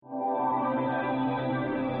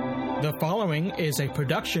The following is a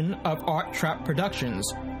production of Art Trap Productions,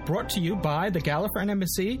 brought to you by the Gallifreyan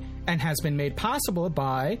Embassy and has been made possible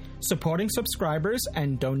by supporting subscribers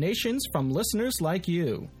and donations from listeners like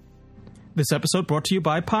you. This episode brought to you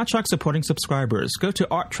by Podshock supporting subscribers. Go to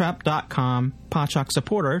arttrap.com, Podshock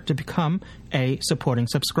supporter, to become a supporting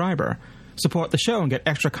subscriber. Support the show and get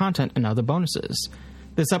extra content and other bonuses.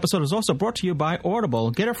 This episode is also brought to you by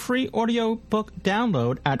Audible. Get a free audiobook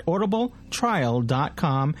download at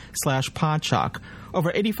audibletrial.com/Podshock.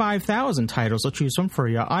 Over 85,000 titles to choose from for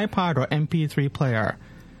your iPod or MP3 player.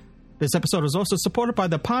 This episode is also supported by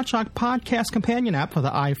the Podshock Podcast Companion app for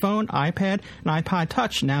the iPhone, iPad, and iPod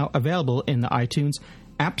Touch, now available in the iTunes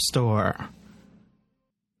App Store.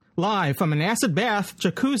 Live from an acid bath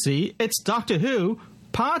jacuzzi, it's Doctor Who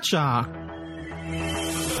Podshock.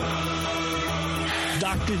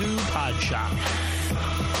 Doctor Who Podshock.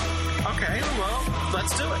 Okay, well,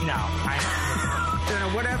 let's do it. No,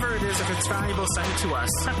 whatever it is, if it's valuable, send it to us.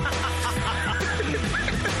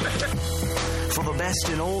 For the best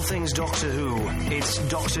in all things Doctor Who, it's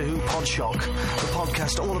Doctor Who Podshock, the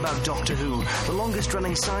podcast all about Doctor Who, the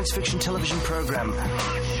longest-running science fiction television program,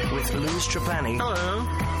 with Louis Trapani. Hello.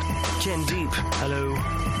 Ken Deep. Hello.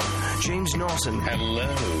 James Norton. Hello.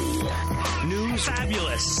 News.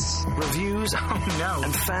 fabulous. Reviews. Oh, no.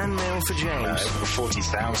 And fan mail for James.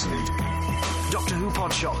 40,000. Doctor Who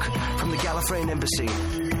Podshock from the Gallifreyan Embassy.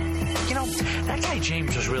 You know, that guy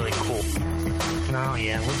James was really cool. Oh,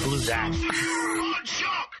 yeah, we blew that.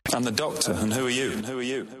 I'm the Doctor, and who are you?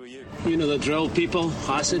 You know the drill, people.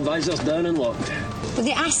 Acid visors down and locked. Well,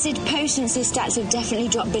 the acid potency stats have definitely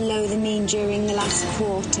dropped below the mean during the last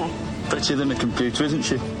quarter. Prettier than a computer, isn't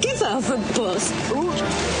she? Give her a buzz. Ooh.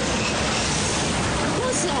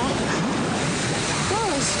 What's that?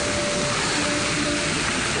 Buzz.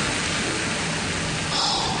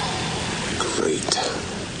 Great.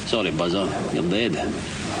 Sorry, Buzzer. You're dead.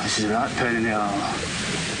 This is a right pain in the arm.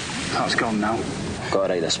 That's gone now.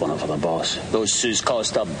 Gotta write this one up for the boss. Those Sue's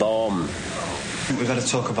caused a bomb. I think we've got to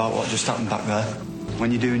talk about what just happened back there.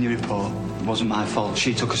 When you're doing your report, it wasn't my fault.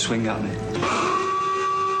 She took a swing at me.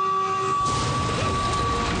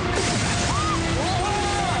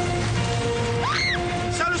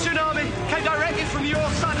 Solar tsunami came directly from your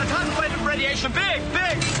side. A tidal wave of radiation. Big!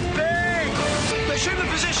 Assume the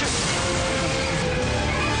position.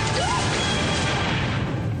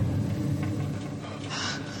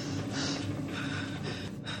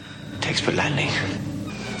 Expert landing.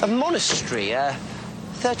 A monastery,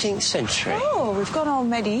 13th century. Oh, we've gone all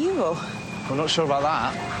medieval. I'm not sure about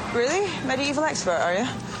that. Really? Medieval expert, are you?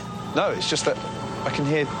 No, it's just that I can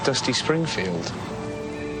hear Dusty Springfield.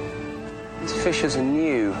 These fissures are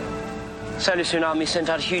new. Solar tsunami sent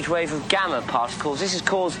out a huge wave of gamma particles. This is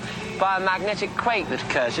caused by a magnetic quake that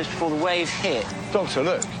occurs just before the waves hit. Doctor,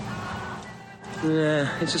 look. Yeah,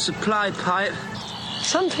 it's a supply pipe.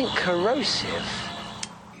 Something corrosive.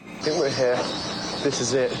 I think we're here. This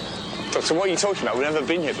is it. Doctor, what are you talking about? We've never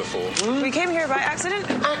been here before. We came here by accident.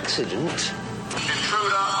 Accident?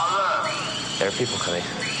 Intruder alert. There are people coming.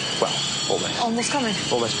 Well, almost. Almost coming.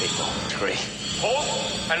 Almost people. Three. Halt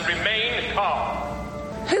and remain calm.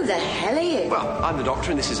 Who the hell are you? Well, I'm the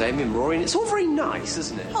Doctor and this is Amy and Rory and it's all very nice,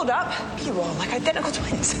 isn't it? Hold up. You all like identical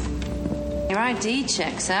twins. Your ID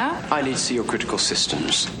checks out. I need to see your critical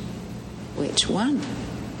systems. Which one?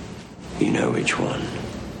 You know which one.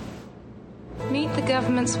 Meet the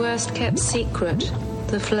government's worst-kept secret,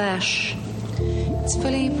 the flesh. It's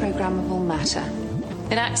fully programmable matter.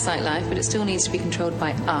 It acts like life, but it still needs to be controlled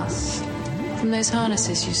by us. From those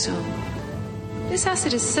harnesses you saw. This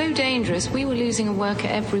acid is so dangerous, we were losing a worker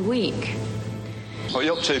every week. What are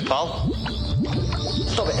you up to, pal?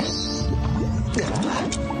 Stop it.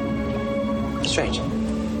 Strange.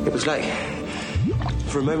 It was like...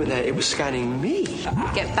 For a moment there, it was scanning me.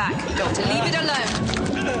 Get back, Doctor. Leave it alone.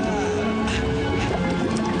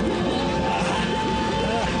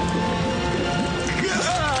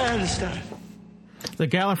 The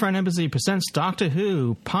Gallifreyan Embassy presents Doctor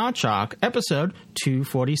Who Podshock, episode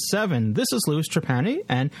 247. This is Louis Trapani,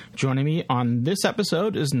 and joining me on this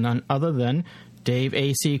episode is none other than Dave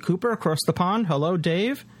A.C. Cooper across the pond. Hello,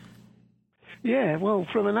 Dave. Yeah, well,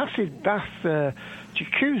 from an acid bath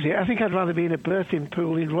jacuzzi, I think I'd rather be in a birthing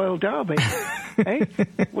pool in Royal Derby. Eh?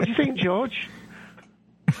 What do you think, George?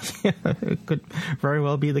 Yeah, it could very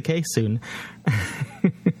well be the case soon.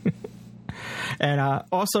 And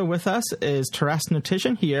also with us is Taras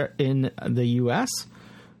Nutition here in the U.S.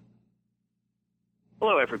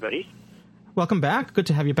 Hello, everybody. Welcome back. Good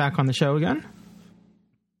to have you back on the show again.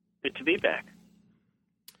 Good to be back.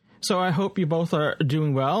 So I hope you both are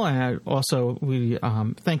doing well, and also we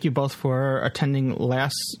thank you both for attending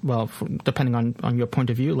depending on your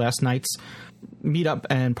point of view, last night's meetup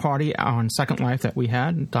and party on Second Life that we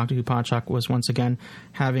had. Doctor Who Podshock was once again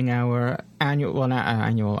having our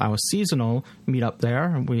our seasonal meetup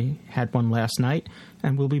there. We had one last night,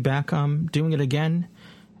 and we'll be back doing it again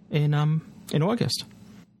in August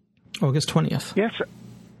 20th. Yes.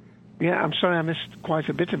 Yeah, I'm sorry I missed quite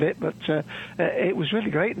a bit of it, but it was really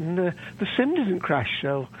great, and the sim didn't crash,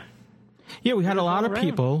 so... Yeah, we had a lot of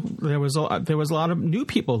people. There was a lot of new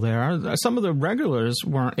people there. Some of the regulars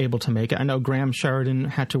weren't able to make it. I know Graham Sheridan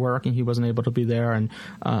had to work and he wasn't able to be there, and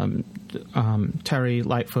Terry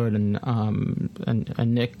Lightfoot and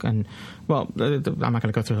Nick and I'm not going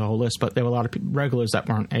to go through the whole list, but there were a lot of regulars that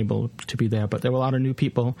weren't able to be there. But there were a lot of new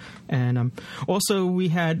people, and also we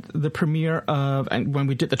had the premiere of, and when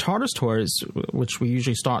we did the TARDIS tours, which we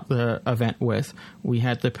usually start the event with, we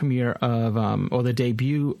had the premiere of or the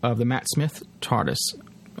debut of the Matt Smith TARDIS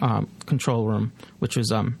control room, which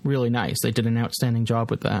was really nice. They did an outstanding job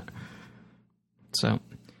with that. So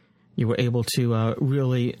you were able to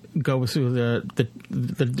really go through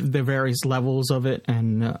the various levels of it,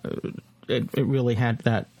 and it really had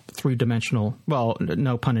that three-dimensional, well,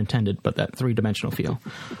 no pun intended, but that three-dimensional feel.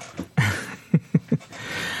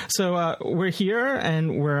 So we're here,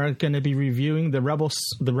 and we're going to be reviewing the Rebel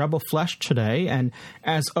Flesh today, and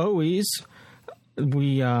as always,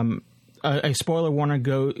 we a spoiler warning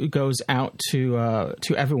goes out to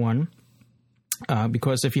everyone.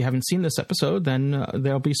 Because if you haven't seen this episode, then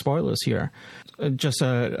there'll be spoilers here. Just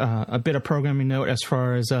a bit of programming note as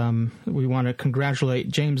far as we want to congratulate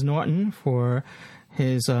James Norton for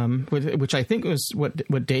his, which I think was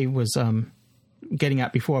what Dave was getting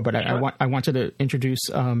at before, but I wanted to introduce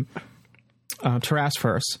Taras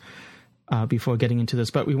first before getting into this.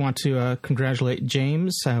 But we want to congratulate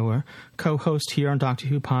James, our co-host here on Doctor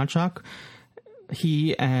Who Podshock.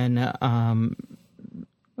 He and...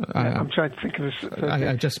 I'm trying to think of this.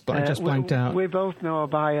 I just blanked out. We both know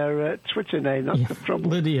by her Twitter name. That's the problem.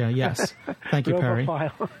 Lydia, yes. Thank you, Perry.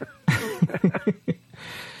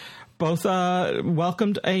 Both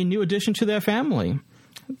welcomed a new addition to their family.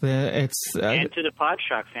 And to the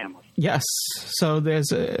Podshock family. Yes. So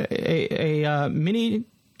there's a mini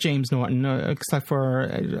James Norton, except for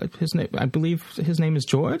his name. I believe his name is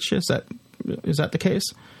George. Is that the case?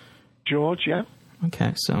 George, yeah.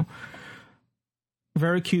 Okay, so...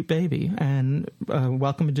 very cute baby, and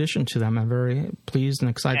welcome addition to them. I'm very pleased and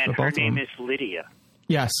excited for both of them. And her name is Lydia.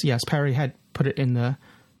 Yes. Perry had put it in the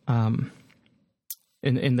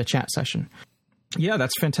in the chat session. Yeah,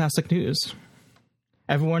 that's fantastic news.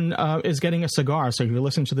 Everyone is getting a cigar, so if you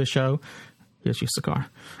listen to the show, here's your cigar.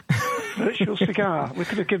 Virtual cigar. We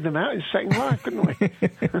could have given them out in Second Life, couldn't we?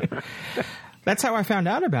 That's how I found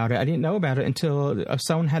out about it. I didn't know about it until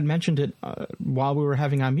someone had mentioned it while we were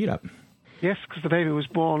having our meetup. Yes, because the baby was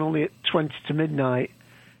born only at 20 to midnight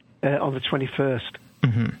on the 21st.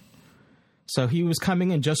 Mm-hmm. So he was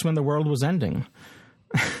coming in just when the world was ending.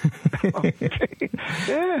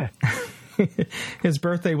 Yeah. His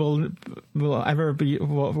birthday will forever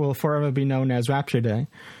be known as Rapture Day.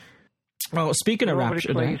 Well, speaking of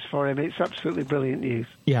Rapture Day, for him, it's absolutely brilliant news.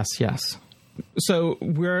 Yes. So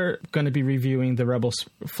we're going to be reviewing the Rebel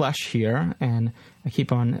Flesh here, and I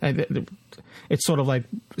keep on. It's sort of like,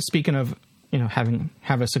 speaking of,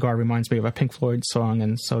 have a cigar reminds me of a Pink Floyd song,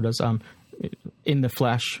 and so does In the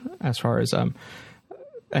Flesh, as far as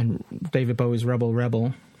and David Bowie's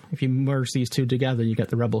Rebel. If you merge these two together, you get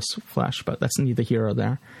the Rebel Flesh, but that's neither here or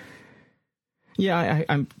there. Yeah,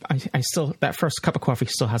 I still, that first cup of coffee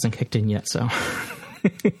still hasn't kicked in yet, so.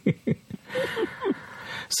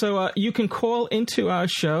 So you can call into our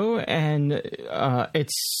show, and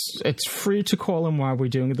it's free to call in while we're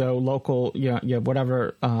doing the local,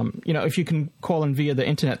 whatever. If you can call in via the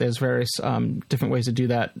internet, there's various different ways to do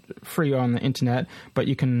that free on the internet. But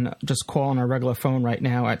you can just call on our regular phone right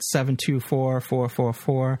now at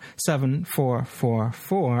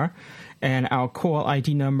 724-444-7444, and our call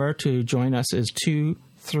ID number to join us is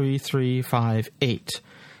 23358.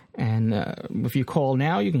 And if you call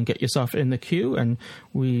now, you can get yourself in the queue, and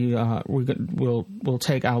we'll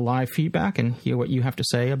take our live feedback and hear what you have to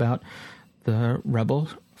say about the Rebel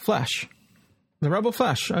Flesh. The Rebel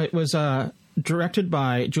Flesh. It was directed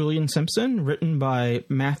by Julian Simpson, written by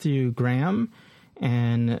Matthew Graham,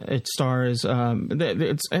 and it stars.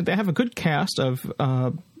 They have a good cast of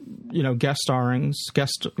guest starring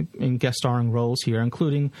roles here,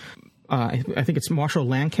 including I think it's Marshall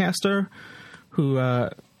Lancaster,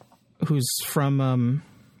 who's from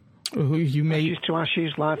who you may Ashes to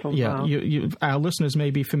Ashes, Life on Mars. Our listeners may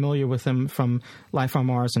be familiar with him from Life on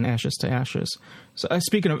Mars and Ashes to Ashes. So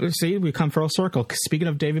speaking of, see, we come full circle. Speaking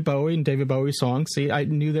of David Bowie and David Bowie songs, see, I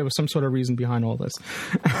knew there was some sort of reason behind all this.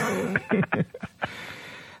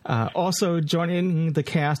 Also joining the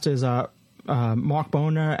cast is Mark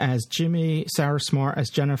Boner as Jimmy, Sarah Smart as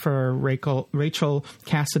Jennifer, Rachel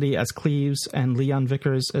Cassidy as Cleves, and Leon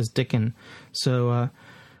Vickers as Dickon. So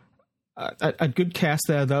a good cast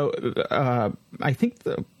there, though. I think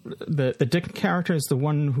the Dickon character is the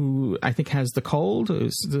one who I think has the cold,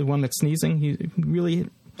 is the one that's sneezing. He really...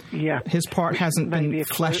 Yeah, his part hasn't been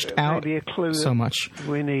fleshed out so much.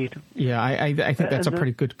 We need. Yeah, I think that's a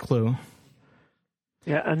pretty good clue.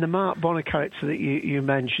 Yeah, and the Mark Bonner character that you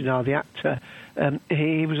mentioned, the actor,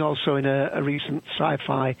 he was also in a recent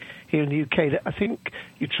sci-fi here in the UK that I think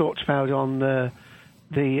you talked about on the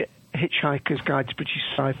Hitchhiker's Guide to British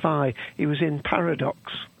Sci-Fi. He was in Paradox.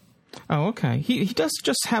 Oh, okay. He does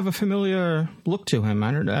just have a familiar look to him.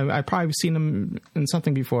 I don't know. I've probably seen him in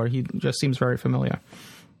something before. He just seems very familiar.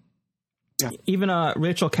 Yeah. Even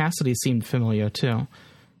Rachel Cassidy seemed familiar too.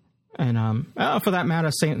 And for that matter,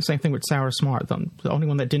 same thing with Sarah Smart. The only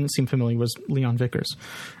one that didn't seem familiar was Leon Vickers.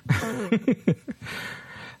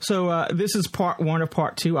 So this is part one of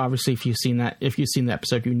part two. Obviously, if you've seen the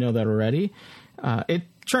episode, you know that already. It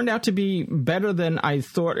turned out to be better than I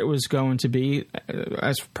thought it was going to be.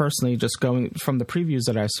 As personally, just going from the previews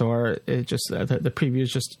that I saw, it just the previews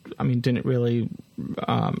just, I mean, didn't really.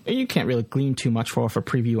 You can't really glean too much off a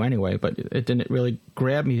preview anyway, but it didn't really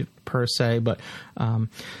grab me per se. But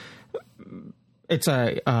it's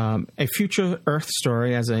a future Earth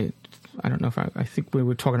story. I don't know if I think we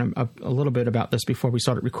were talking a little bit about this before we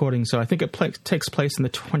started recording. So I think it takes place in the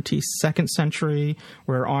 22nd century.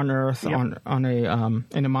 We're on Earth, yep. on a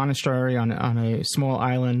in a monastery on a small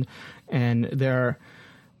island, and they're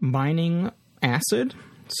mining acid.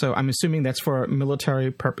 So I'm assuming that's for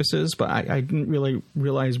military purposes, but I didn't really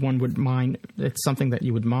realize one would mine. It's something that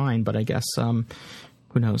you would mine, but I guess who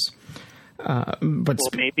knows. But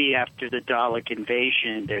maybe after the Dalek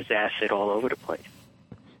invasion, there's acid all over the place.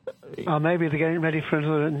 Maybe they're getting ready for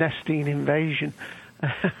another Nestine invasion.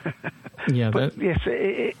 Yeah, but yes,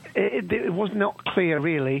 it was not clear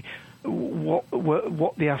really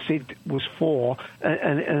what the acid was for,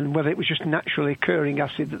 and whether it was just naturally occurring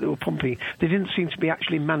acid that they were pumping. They didn't seem to be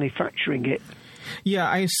actually manufacturing it. Yeah,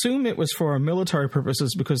 I assume it was for military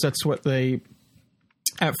purposes because that's what they.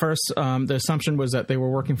 At first, the assumption was that they were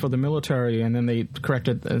working for the military, and then they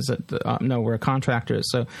corrected as that no, we're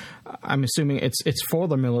contractors. So I'm assuming it's for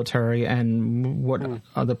the military, and what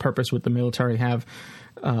other purpose would the military have?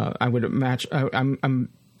 I would match. I'm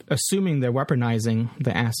assuming they're weaponizing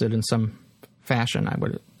the acid in some fashion.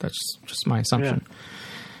 That's just my assumption.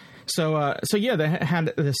 Yeah. So yeah, they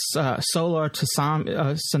had this solar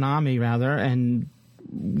tsunami rather, and.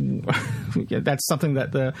 That's something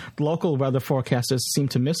that the local weather forecasters seem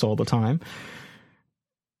to miss all the time.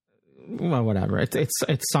 Well, whatever. It's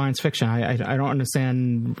science fiction. I don't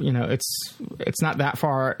understand. It's not that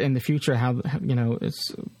far in the future. How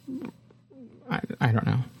it's. I don't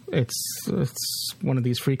know. It's one of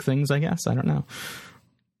these freak things. I guess I don't know.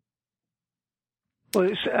 Well,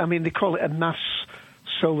 they call it a mass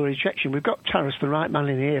solar ejection. We've got Taras, the right man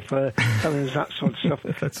in here, for telling us that sort of stuff.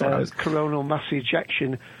 That's right. Coronal mass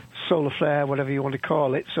ejection, solar flare, whatever you want to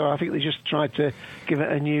call it. So I think they just tried to give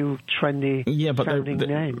it a new trendy sounding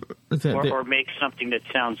name. Or make something that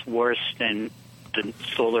sounds worse than the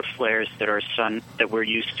solar flares that we're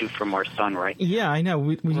used to from our sun, right? Yeah, I know.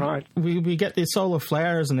 We get these solar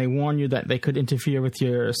flares, and they warn you that they could interfere with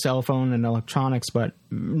your cell phone and electronics, but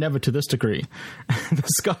never to this degree. The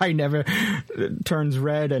sky never turns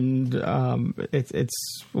red, and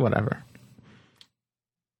it's whatever.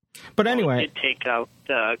 But anyway, it did take out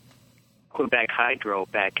Quebec Hydro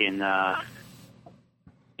back in the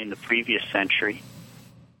previous century.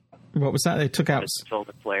 What was that? They took out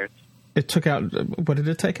solar flares. It took out. What did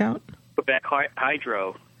it take out? Quebec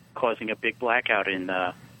Hydro, causing a big blackout in.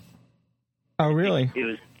 Oh, really? It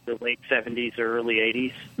was the late 70s or early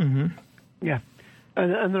 80s. Mm-hmm. Yeah,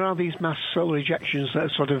 and there are these mass solar ejections that are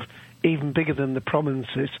sort of even bigger than the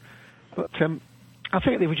prominences. But I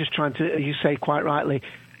think they were just trying to, as you say quite rightly,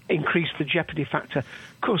 increase the jeopardy factor.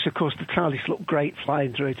 Of course, the TARDIS looked great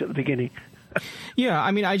flying through it at the beginning. Yeah,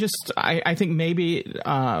 I think maybe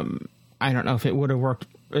I don't know if it would have worked.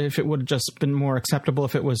 If it would have just been more acceptable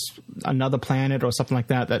if it was another planet or something like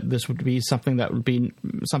that, that this would be something that would be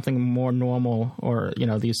something more normal, or,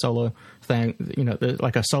 the solar thing,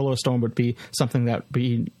 like a solar storm would be something that would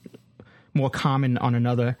be more common on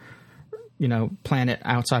another, planet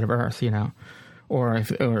outside of Earth, or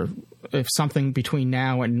if something between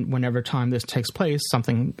now and whenever time this takes place,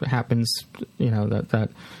 something happens, that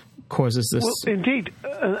causes this. Well, indeed,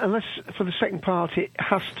 unless for the second part it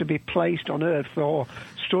has to be placed on Earth for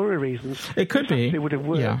story reasons. It could be. It would have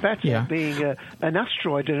worked better being an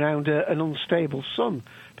asteroid around an unstable sun,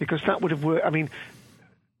 because that would have worked. I mean,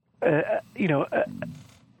 a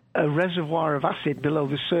reservoir of acid below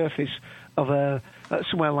the surface of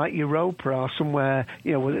somewhere like Europa, or somewhere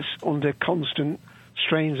where it's under constant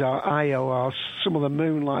strains, or Io, or some other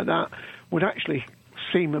moon like that, would actually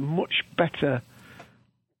seem a much better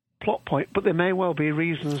plot point. But there may well be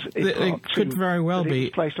reasons it could very well be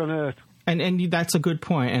placed on Earth. And that's a good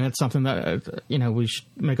point, and it's something that we should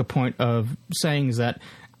make a point of saying, is that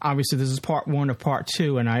obviously this is part 1 of part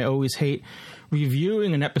 2, and I always hate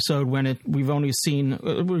reviewing an episode when we've only seen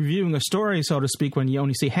reviewing a story, so to speak, when you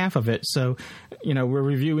only see half of it. So, we're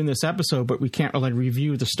reviewing this episode, but we can't really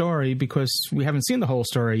review the story because we haven't seen the whole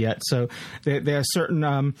story yet. So there are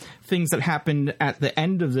certain things that happened at the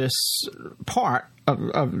end of this part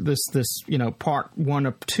of this part 1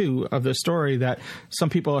 of 2 of the story that some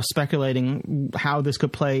people are speculating how this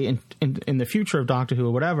could play in the future of Doctor Who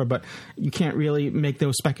or whatever, but you can't really make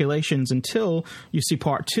those speculations until you see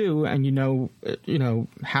part 2 and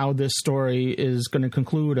how this story is going to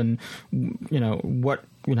conclude, and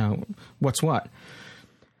what's what.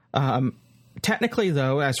 Technically,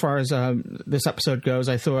 though, as far as this episode goes,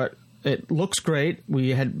 I thought it looks great. We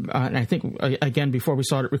had, and I think, again, before we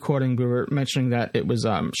started recording, we were mentioning that it was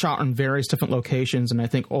shot on various different locations, and I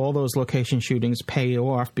think all those location shootings pay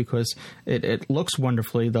off because it looks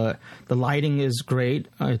wonderfully. The lighting is great.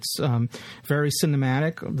 It's very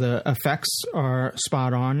cinematic. The effects are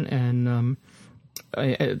spot on, and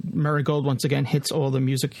Marigold once again hits all the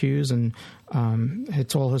music cues and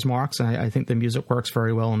hits all his marks, and I think the music works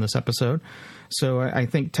very well in this episode. So I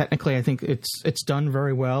think technically, it's done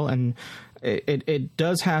very well, and it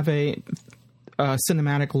does have a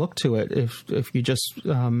cinematic look to it. If you just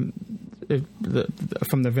from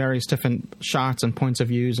the various different shots and points of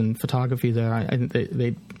views and photography there, I think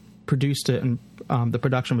they produced it, and the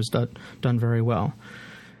production was done very well.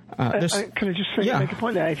 Can I just make a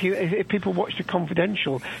point there? If people watch The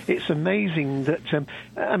Confidential, it's amazing that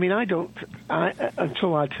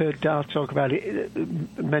until I'd heard Dar talk about it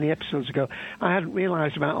many episodes ago, I hadn't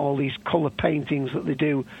realised about all these colour paintings that they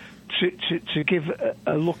do to give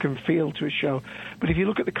a look and feel to a show. But if you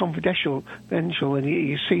look at The Confidential and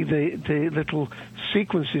you see the little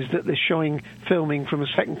sequences that they're showing filming from a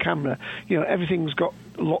second camera, everything's got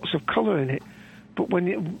lots of colour in it. But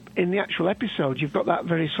when in the actual episode, you've got that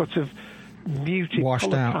very sort of muted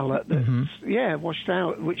colour palette that's washed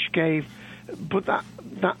out, which gave, but that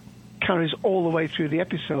carries all the way through the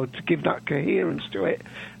episode to give that coherence to it.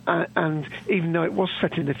 And even though it was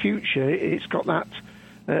set in the future, it's got that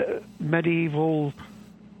medieval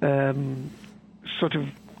sort of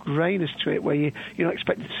grayness to it, where you're not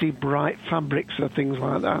expected to see bright fabrics or things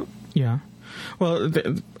like that. Yeah. Well,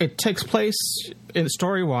 it takes place,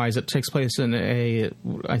 story-wise, it takes place in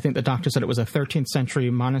I think the doctor said it was a 13th century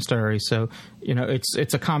monastery. So,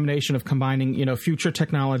 it's a combination of combining, future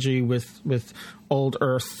technology with old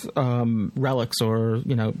Earth relics or,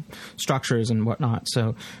 structures and whatnot.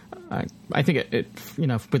 So I think it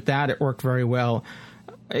with that, it worked very well.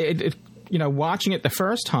 Watching it the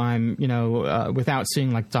first time, without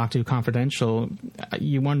seeing like Doctor Who Confidential,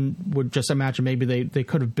 one would just imagine maybe they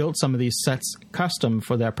could have built some of these sets custom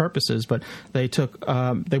for their purposes, but they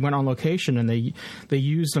went on location and they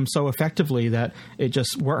used them so effectively that it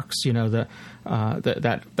just works. That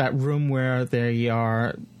room where they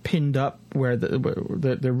are pinned up, where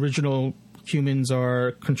the original humans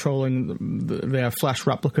are controlling their flesh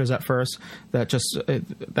replicas at first,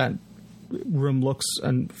 that room looks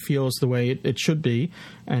and feels the way it should be,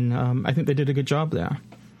 and I think they did a good job there.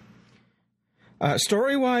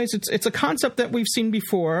 Story-wise, it's a concept that we've seen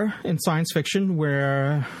before in science fiction,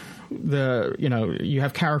 where you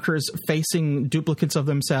have characters facing duplicates of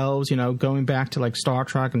themselves, going back to like Star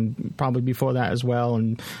Trek and probably before that as well,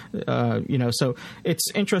 and so it's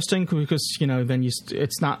interesting because then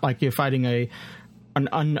it's not like you're fighting an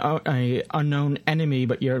unknown enemy,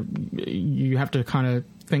 but you have to kind of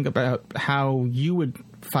think about how you would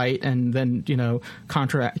fight, and then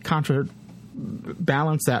counter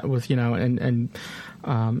balance that with and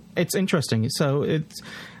it's interesting. So it's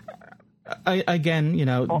again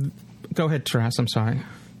go ahead, Taras. I'm sorry.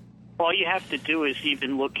 All you have to do is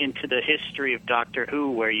even look into the history of Doctor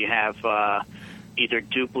Who, where you have either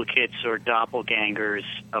duplicates or doppelgangers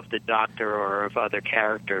of the Doctor or of other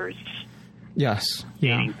characters. Yes.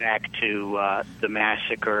 Dating back to the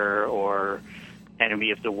Massacre or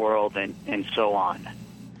enemy of the world, and so on.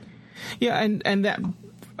 Yeah, and that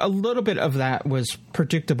a little bit of that was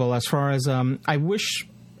predictable. As far as I wish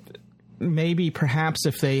maybe perhaps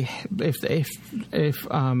if they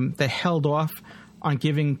held off on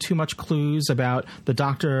giving too much clues about the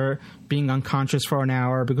Doctor being unconscious for an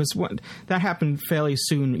hour, because that happened fairly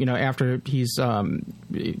soon, after he's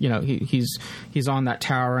he's on that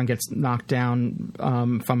tower and gets knocked down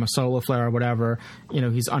from a solar flare or whatever,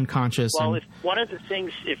 he's unconscious. Well, one of the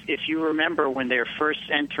things, if you remember when they're first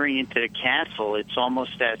entering into the castle, it's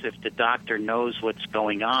almost as if the Doctor knows what's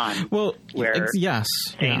going on. Well, where yes.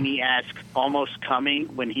 Amy asks, almost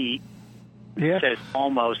coming, when he says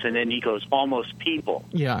almost, and then he goes, almost people.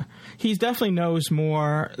 Yeah, he definitely knows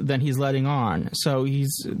more than he's letting on. So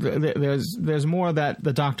there's more that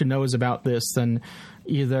the Doctor knows about this than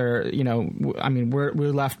either.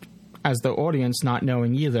 We're left as the audience not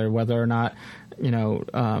knowing either whether or not. We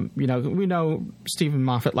know Stephen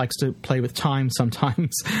Moffat likes to play with time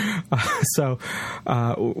sometimes, so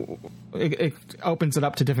it opens it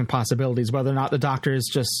up to different possibilities. Whether or not the Doctor is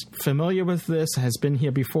just familiar with this, has been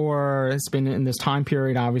here before, has been in this time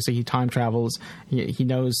period. Obviously, he time travels. He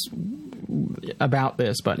knows about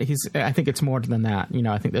this, but I think it's more than that.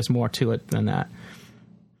 I think there's more to it than that.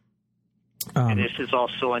 And this is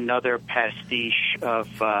also another pastiche of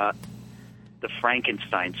the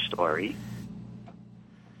Frankenstein story.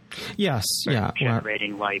 Yes, yeah.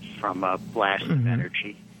 Generating life from a blast of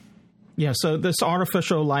energy. Yeah, so this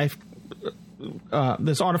artificial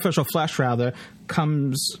flesh, rather,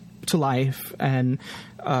 comes to life and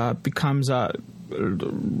becomes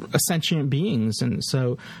sentient beings, and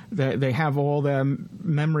so they have all their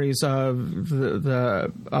memories of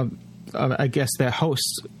I guess their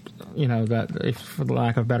hosts, that, if, for the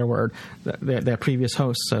lack of a better word, their previous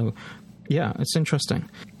hosts. So. Yeah, it's interesting.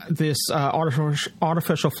 This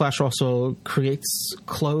artificial flesh also creates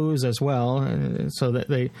clothes as well, so that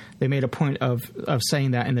they made a point of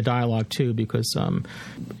saying that in the dialogue too. Because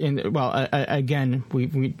again,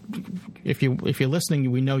 we if you're listening,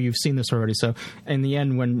 we know you've seen this already. So in the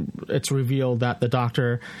end, when it's revealed that the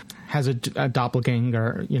Doctor has a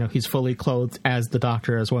doppelganger, he's fully clothed as the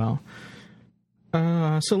Doctor as well.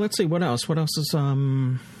 So let's see what else. What else is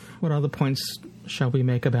what other points shall we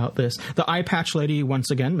make about this? The eye patch lady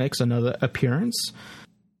once again makes another appearance.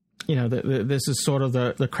 This is sort of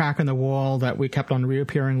the crack in the wall that we kept on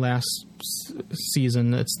reappearing last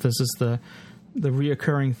season. This is the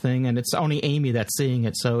reoccurring thing, and it's only Amy that's seeing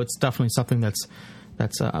it. So it's definitely something that's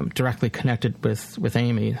directly connected with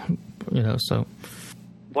Amy. So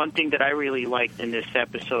one thing that I really liked in this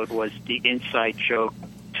episode was the inside joke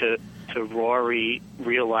to Rory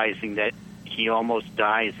realizing that he almost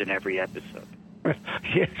dies in every episode.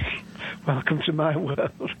 Yes. Welcome to my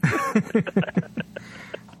world.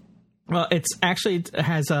 Well, it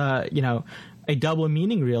has a double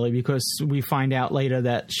meaning, really, because we find out later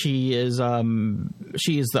that she is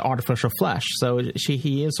the artificial flesh. So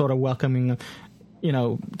he is sort of welcoming,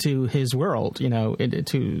 to his world, to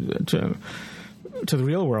the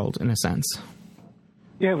real world in a sense.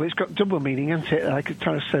 Yeah, well, it's got double meaning, hasn't it? Like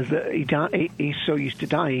Tara says that he's so used to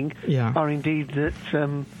dying, or indeed that,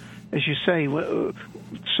 as you say,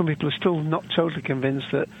 some people are still not totally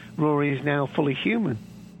convinced that Rory is now fully human.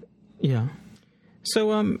 Yeah.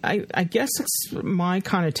 So I guess it's my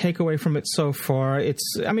kind of takeaway from it so far.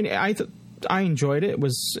 I enjoyed it.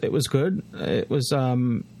 It was good. It was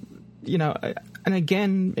and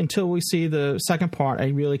again, until we see the second part, I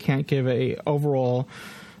really can't give a overall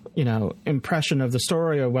impression of the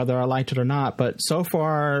story or whether I liked it or not. But so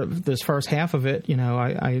far, this first half of it,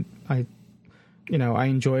 I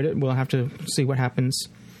enjoyed it. We'll have to see what happens.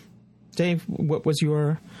 Dave, what was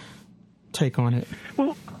your take on it?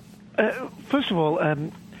 Well, first of all,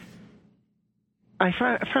 I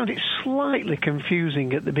found it slightly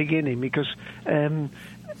confusing at the beginning because, and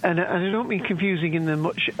I don't mean confusing in the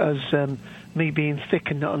much as me being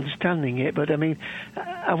thick and not understanding it, but I mean,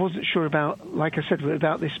 I wasn't sure about, like I said,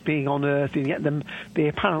 about this being on Earth, and yet they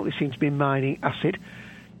apparently seem to be mining acid.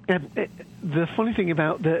 The funny thing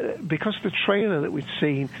about because the trailer that we'd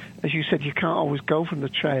seen, as you said, you can't always go from the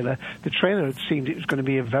trailer. The trailer had seemed it was going to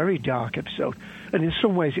be a very dark episode, and in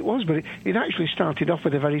some ways it was, but it actually started off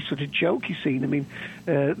with a very sort of jokey scene. I mean,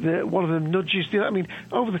 one of them nudges the other,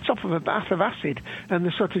 over the top of a bath of acid, and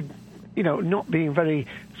the sort of, not being very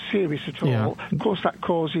serious at all. Yeah. Of course, that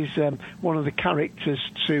causes one of the characters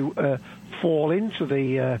to fall into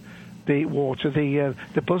the water,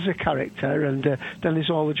 the buzzer character, and then there's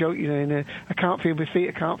all the joke, I can't feel my feet,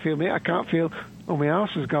 I can't feel me, I can't feel, my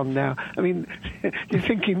arse has gone now. I mean, you're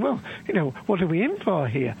thinking, well, what are we in for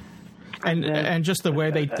here? And just the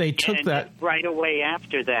way they took that. Right away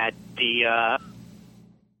after that, the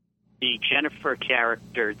Jennifer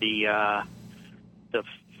character, the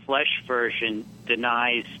Flesh version,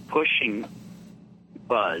 denies pushing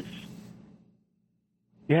Buzz.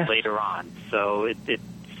 Yes. Later on, so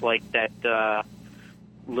it's like that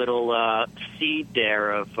little seed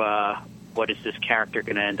there of what is this character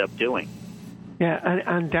going to end up doing. Yeah, and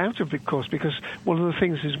undoubtedly, of course, because one of the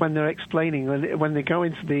things is when they're explaining, when they go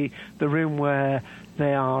into the room where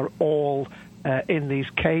they are all in these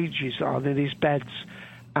cages, or in these beds,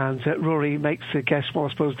 and Rory makes the guess, well, I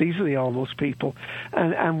suppose these are the almost people.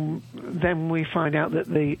 And then we find out that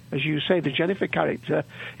as you say, the Jennifer character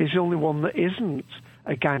is the only one that isn't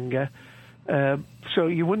a ganger. So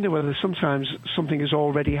you wonder whether sometimes something has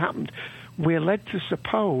already happened. We're led to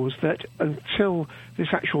suppose that until this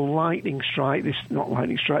actual this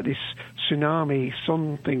tsunami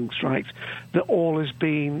sun thing strikes, that all has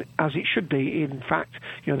been as it should be. In fact,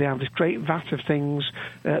 they have this great vat of things.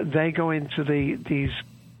 They go into these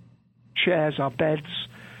chairs or beds.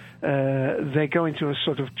 They go into a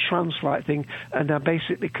sort of trance-like thing and are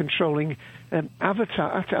basically controlling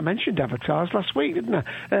avatar. I mentioned avatars last week, didn't I?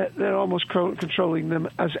 They're almost controlling them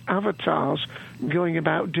as avatars, going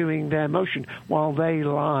about doing their motion while they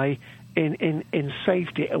lie in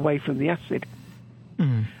safety away from the acid.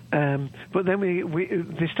 But then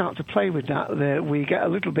they start to play with that. We get a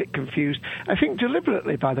little bit confused. I think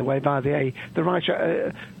deliberately, by the way, by the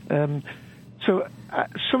writer. So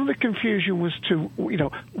some of the confusion was to,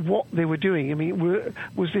 what they were doing. I mean,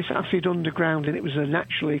 was this acid underground and it was a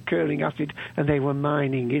naturally occurring acid and they were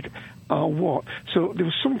mining it, or what? So there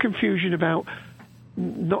was some confusion about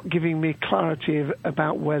not giving me clarity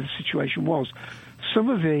about where the situation was. Some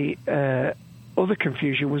of the other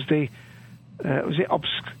confusion was I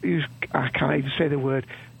can't even say the word,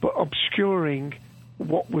 but obscuring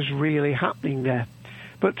what was really happening there.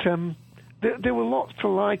 But there were lots to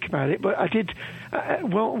like about it, but I did.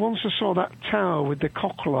 Once I saw that tower with the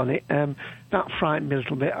cockle on it, that frightened me a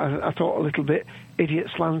little bit. I thought a little bit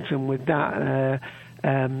Idiot's Lantern with that.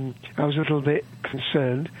 I was a little bit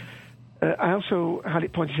concerned. I also had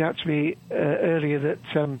it pointed out to me earlier that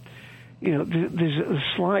there's a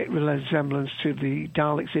slight resemblance to the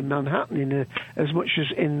Daleks in Manhattan, as much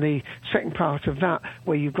as in the second part of that,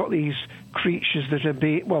 where you've got these creatures that are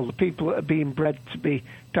the people that are being bred to be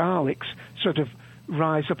Daleks sort of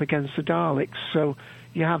rise up against the Daleks. So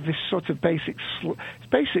you have this sort of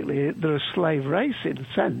basically they're a slave race in a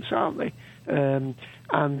sense, aren't they? And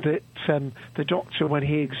that the Doctor, when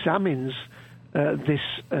he examines this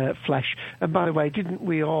flesh, and by the way, didn't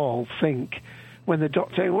we all think, when the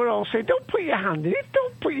Doctor, we're all saying, don't put your hand in it,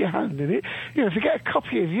 don't put your hand in it. If you get a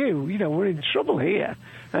copy of you, we're in trouble here.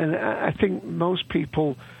 And I think most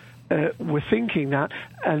people were thinking that,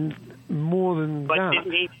 and more than that... But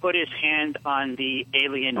didn't he put his hand on the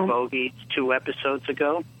alien bogies 2 episodes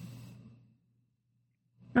ago?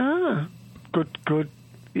 Good.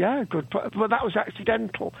 Yeah, good. But that was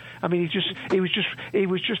accidental. I mean, he was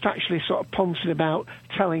just actually sort of pouncing about,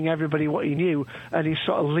 telling everybody what he knew, and he's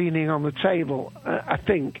sort of leaning on the table, I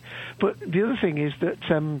think. But the other thing is that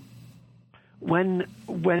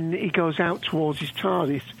when he goes out towards his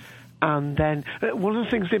TARDIS, and then one of the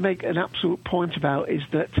things they make an absolute point about is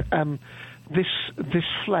that this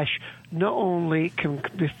flesh not only can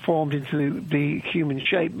be formed into the human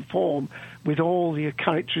shape and form with all the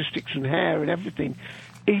characteristics and hair and everything,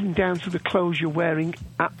 even down to the clothes you're wearing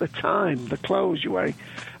at the time, the clothes you're wearing.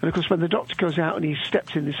 And, of course, when the Doctor goes out and he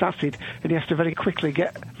steps in this acid and he has to very quickly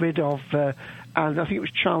get rid of, and I think it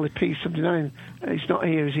was Charlie P79, he's not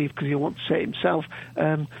here, is he, because he'll want to say it himself,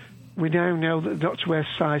 we now know that the Doctor wears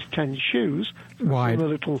size 10 shoes. Wide. A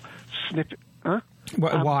little snippet. Huh?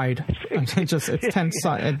 Wide. It's 10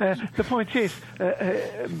 size. The point is,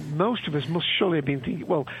 most of us must surely have been thinking,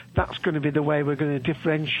 well, that's going to be the way we're going to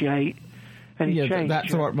differentiate any change.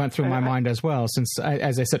 That's what went through my mind as well, since,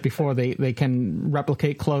 as I said before, they can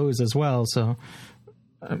replicate clothes as well, so...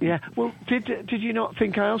 Yeah, well, did you not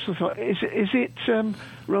think? I also thought, is it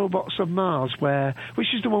Robots of Mars,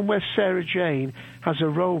 which is the one where Sarah Jane has a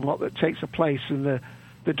robot that takes a place, and the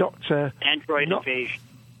Doctor Invasion.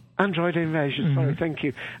 Android Invasion. Sorry, thank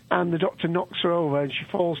you. And the Doctor knocks her over, and she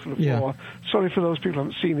falls to the floor. Sorry for those people who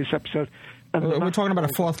haven't seen this episode. We're talking about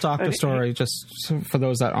a Fourth Doctor story, just for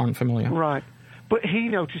those that aren't familiar. Right. But he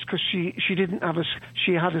noticed, because she didn't have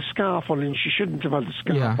she had a scarf on, and she shouldn't have had a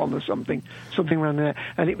scarf on, or something around there.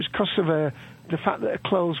 And it was because of the fact that her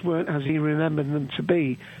clothes weren't as he remembered them to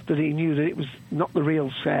be, that he knew that it was not the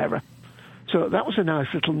real Sarah. So that was a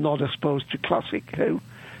nice little nod, I suppose, to classic Who.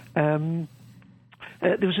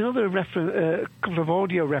 There was another couple of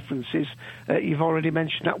audio references. You've already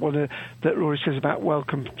mentioned that one that Rory says about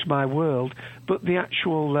 "Welcome to My World," but the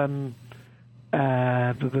actual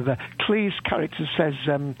Clee's character says,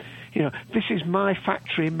 "This is my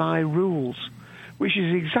factory, my rules," which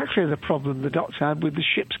is exactly the problem the Doctor had with the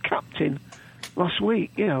ship's captain last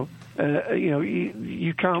week. You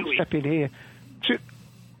can't step in here.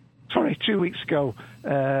 2 weeks ago.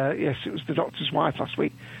 Yes, it was the Doctor's wife last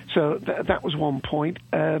week. So that was one point.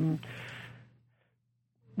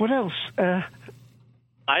 What else? I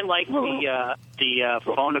like the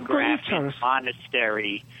phonograph in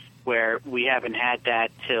Monastery, where we haven't had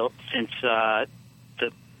that since the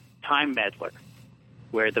Time Meddler,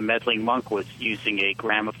 where the meddling monk was using a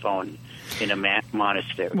gramophone in a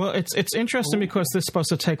monastery. Well, it's interesting because this is supposed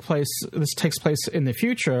to take place. This takes place in the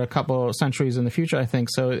future, a couple of centuries in the future, I think.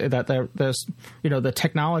 So that there's the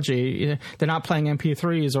technology. They're not playing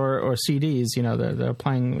MP3s or CDs. They're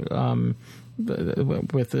playing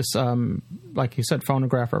with this, like you said,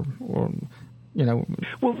 phonograph or.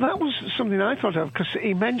 Well, that was something I thought of because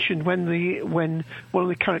he mentioned when one of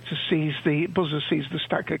the characters Buzzer sees the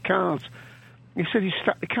stack of cards. He said he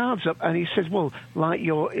stacked the cards up, and he said, "Well, like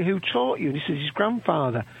who taught you?" And he says his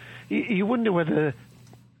grandfather. You wonder whether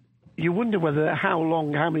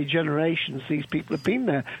how many generations these people have been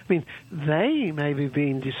there. I mean, they may be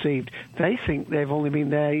being deceived. They think they've only been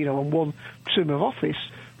there, on one term of office,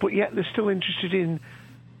 but yet they're still interested in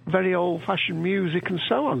very old-fashioned music and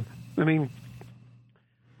so on. I mean,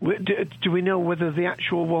 do we know whether the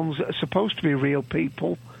actual ones that are supposed to be real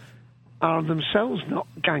people are themselves not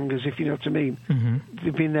gangers, if you know what I mean? Mm-hmm.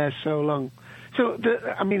 They've been there so long. So,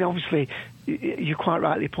 obviously, you quite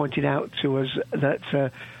rightly pointed out to us that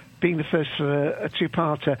being the first for a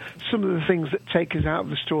two-parter, some of the things that take us out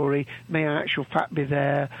of the story may in actual fact be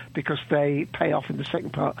there because they pay off in the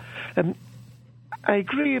second part. I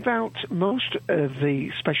agree about most of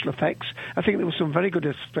the special effects. I think there were some very good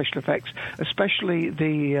special effects, especially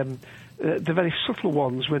the very subtle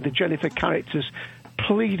ones where the Jennifer characters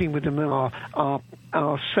pleading with them are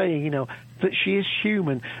saying, that she is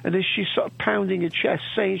human, and as she's sort of pounding her chest,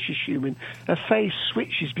 saying she's human, her face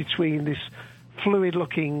switches between this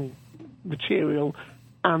fluid-looking material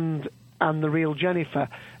and the real Jennifer,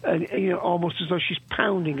 and almost as though she's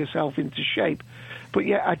pounding herself into shape. But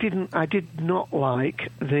yeah, I did not like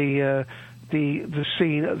the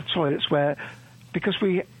scene at the toilets where, because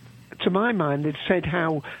to my mind, they'd said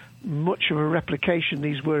how much of a replication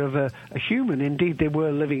these were of a human. Indeed, they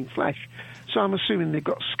were living flesh. So I'm assuming they've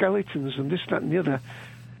got skeletons and this, that, and the other.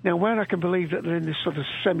 Now, where I can believe that they're in this sort of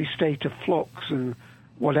semi-state of flux and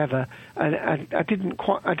whatever, and I didn't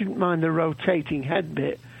mind the rotating head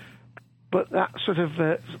bit, but that sort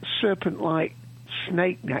of serpent-like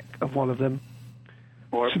snake neck of one of them,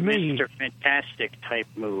 or to Mr. Fantastic type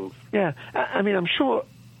move. Yeah, I mean, I'm sure.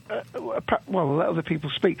 Well, let other people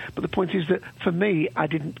speak, but the point is that for me, I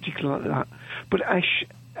didn't particularly like that. But I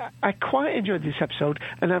quite enjoyed this episode,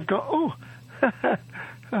 and I've got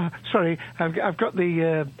sorry, I've got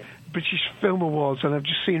the British Film Awards, and I've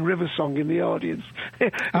just seen River Song in the audience.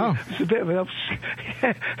 Oh, it's a bit of an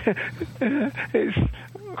it's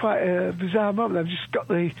quite a bizarre moment. I've just got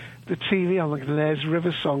the TV on, and there's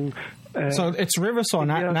River Song. So it's River Song,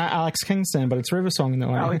 not Alex Kingston, but it's River Song in the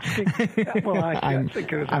way. Alex Kingston. Well, I'm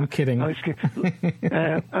kidding.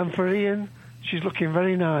 And for Ian, she's looking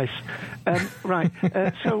very nice. Right.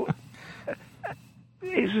 So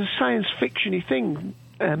it's a science fiction-y thing,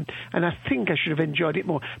 and I think I should have enjoyed it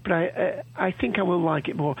more. But I think I will like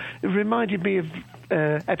it more. It reminded me of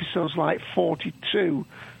episodes like 42.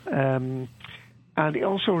 And it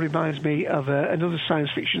also reminds me of another science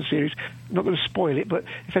fiction series. I'm not going to spoil it, but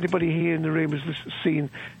if anybody here in the room has seen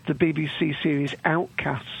the BBC series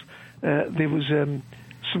Outcasts, there was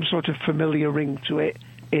some sort of familiar ring to it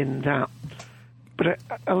in that. But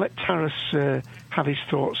I'll let Taras have his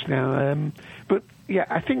thoughts now. But yeah,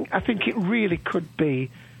 I think it really could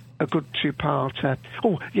be a good two-parter.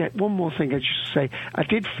 Oh yeah, one more thing I just say. I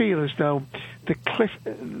did feel as though the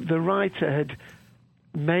writer had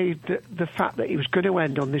made the fact that he was going to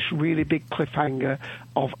end on this really big cliffhanger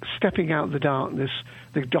of stepping out of the darkness,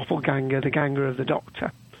 the doppelganger, the ganger of the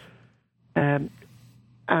Doctor. And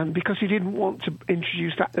because he didn't want to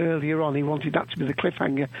introduce that earlier on, he wanted that to be the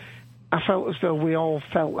cliffhanger. I felt as though we all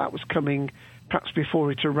felt that was coming perhaps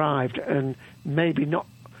before it arrived, and maybe not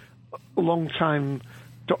long-time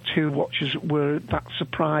Doctor Who watchers were that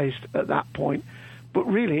surprised at that point. But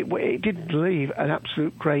really, it did leave an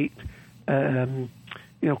absolute great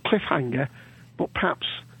cliffhanger, but perhaps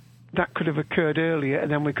that could have occurred earlier,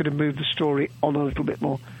 and then we could have moved the story on a little bit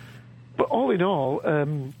more. But all in all,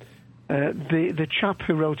 the chap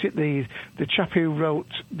who wrote it, the chap who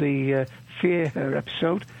wrote the Fear Her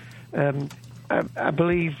episode, I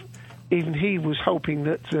believe even he was hoping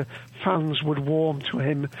that fans would warm to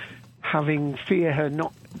him having Fear Her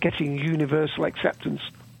not getting universal acceptance.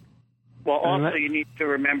 Well, also you need to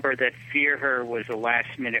remember that Fear Her was a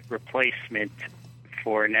last-minute replacement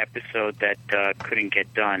for an episode that couldn't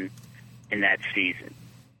get done in that season.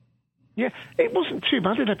 Yeah, it wasn't too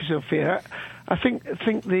bad an episode, Fear Her. I think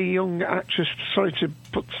the young actress, sorry to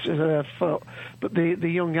put her foot, but the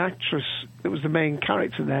young actress that was the main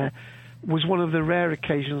character there was one of the rare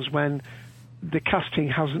occasions when the casting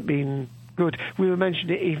hasn't been good. We were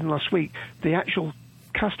mentioning it even last week. The actual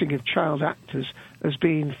casting of child actors has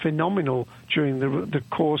been phenomenal during the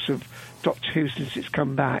course of Doctor Who since it's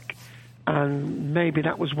come back, and maybe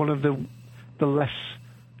that was one of the less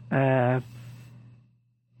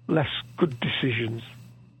good decisions.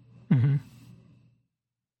 Mm-hmm.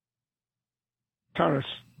 Taurus.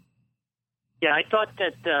 Yeah, I thought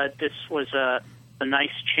that this was a nice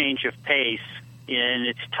change of pace, and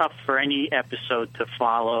it's tough for any episode to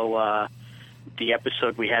follow the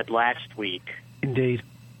episode we had last week. Indeed.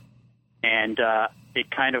 And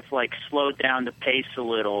it kind of like slowed down the pace a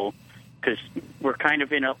little because we're kind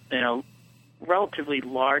of in a relatively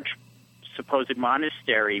large supposed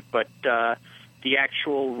monastery, but the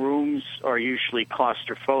actual rooms are usually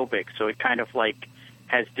claustrophobic, so it kind of like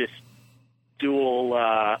has this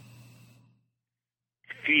dual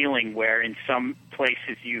feeling where in some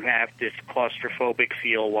places you have this claustrophobic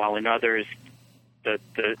feel, while in others the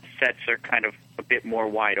sets are kind of a bit more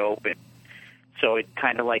wide open. So it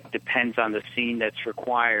kind of like depends on the scene that's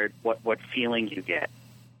required, what feeling you get.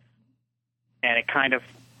 And it kind of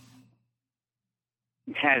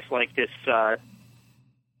has like this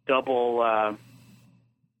double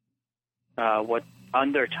what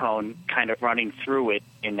undertone kind of running through it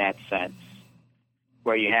in that sense,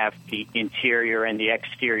 where you have the interior and the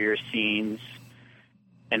exterior scenes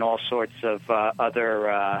and all sorts of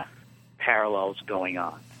other parallels going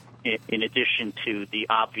on, in addition to the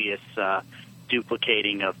obvious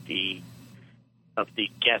duplicating of the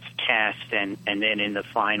guest cast and then in the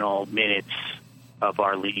final minutes of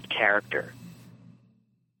our lead character.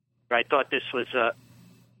 I thought this was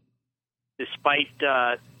despite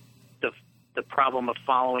the problem of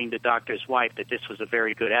following the doctor's wife, that this was a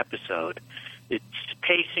very good episode. Its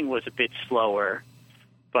pacing was a bit slower,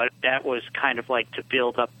 but that was kind of like to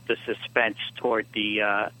build up the suspense toward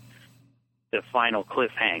the final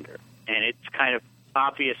cliffhanger. And it's kind of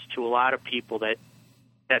obvious to a lot of people that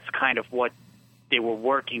that's kind of what they were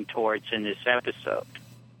working towards in this episode.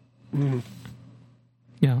 Mm.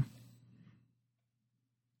 Yeah.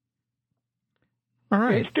 All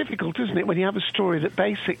right. It's difficult, isn't it, when you have a story that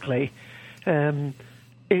basically, I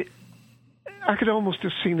could almost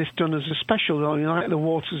have seen this done as a special, like The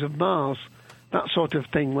Waters of Mars, that sort of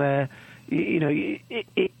thing, where it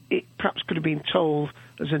perhaps could have been told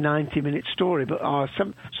as a 90-minute story, but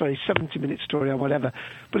 70-minute story or whatever.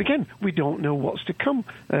 But again, we don't know what's to come.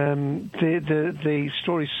 The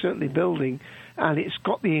story's certainly building, and it's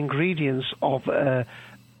got the ingredients of a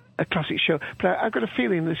classic show. But I've got a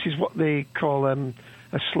feeling this is what they call a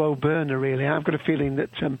slow burner, really. I've got a feeling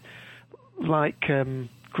that, like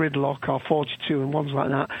Gridlock or 42 and ones like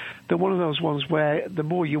that, they're one of those ones where the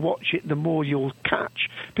more you watch it, the more you'll catch,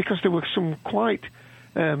 because there were some quite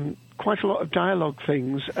a lot of dialogue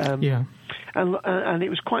things. Yeah. And it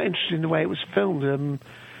was quite interesting the way it was filmed.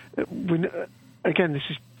 Again, this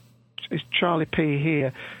is Charlie P.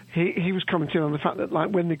 here. He was commenting on the fact that, like,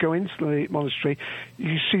 when they go into the monastery,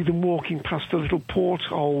 you see them walking past a little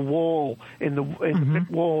porthole wall in the brick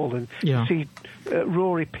wall, and you see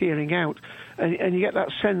Rory peering out, and you get that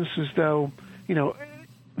sense as though,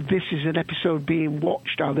 this is an episode being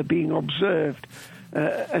watched, either being observed,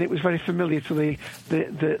 and it was very familiar to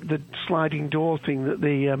the sliding door thing that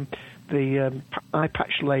the eye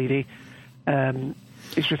patch lady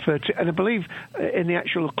is referred to, and I believe in the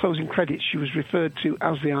actual closing credits she was referred to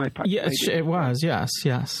as the eye patch lady. It was,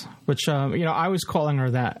 yes. Which I was calling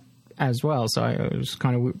her that as well, so I was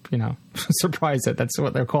kind of surprised that that's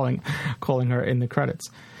what they're calling her in the credits.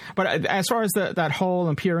 But as far as that hole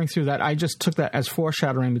and peering through that, I just took that as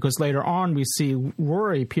foreshadowing, because later on we see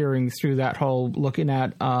Rory peering through that hole, looking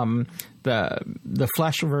at the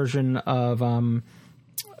flesh version of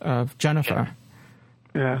Jennifer.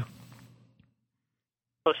 Yeah.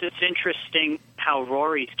 Plus, it's interesting how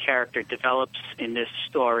Rory's character develops in this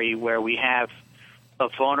story, where we have a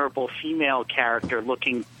vulnerable female character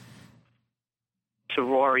looking to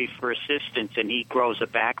Rory for assistance, and he grows a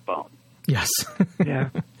backbone. Yes.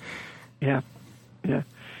 Yeah.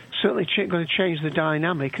 certainly going to change the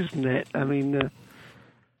dynamic, isn't it? I mean...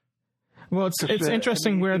 well, it's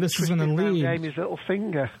interesting where this is going to lead. Amy's little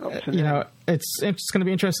finger. It's going to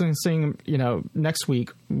be interesting seeing, next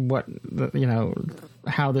week what,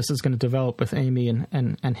 how this is going to develop with Amy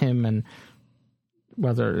and him, and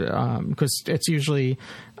whether, because it's usually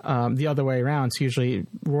the other way around. It's usually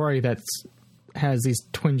Rory that has these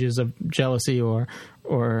twinges of jealousy or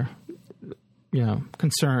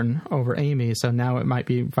concern over Amy. So now it might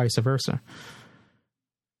be vice versa.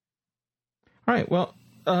 All right. Well,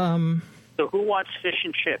 so who wants fish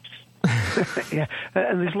and chips? Yeah,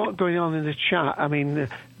 and there's a lot going on in the chat. I mean,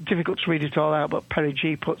 difficult to read it all out, but Perry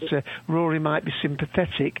G puts, Rory might be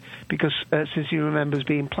sympathetic because since he remembers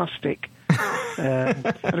being plastic. And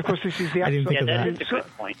of course, this is the actual... Yeah, that is a good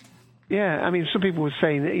point. Yeah, I mean, some people were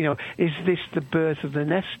saying that, is this the birth of the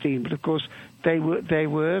Nestine? But of course, they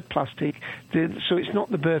were plastic, so it's not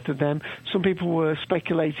the birth of them. Some people were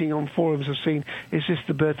speculating on forums. I've seen, is this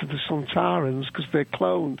the birth of the Sontarans because they're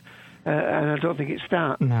cloned? And I don't think it's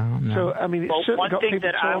that. No. So I mean, it's certainly got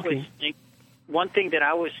people talking. One thing that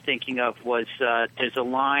I was thinking of was there's a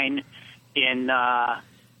line in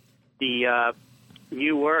the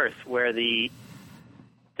New Earth where the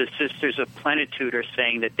Sisters of Plenitude are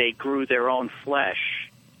saying that they grew their own flesh.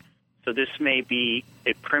 So this may be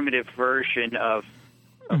a primitive version of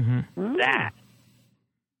that.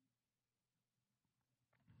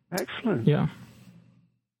 Excellent. Yeah.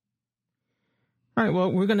 All right,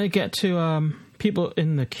 well, we're going to get to people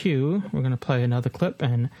in the queue. We're going to play another clip,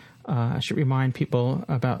 and I should remind people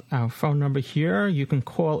about our phone number here. You can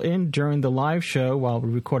call in during the live show while we're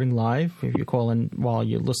recording live. If you call in while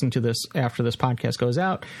you're listening to this after this podcast goes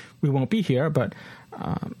out, we won't be here, but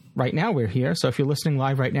right now we're here. So if you're listening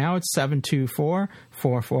live right now, it's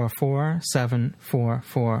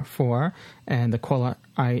 724-444-7444, and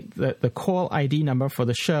the call ID number for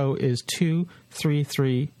the show is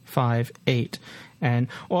 23358. And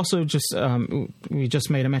also, we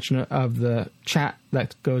just made a mention of the chat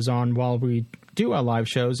that goes on while we do our live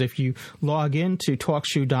shows. If you log in to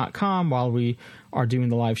TalkShoe.com while we are doing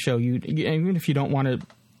the live show, even if you don't want to,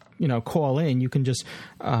 call in, you can just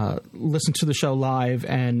listen to the show live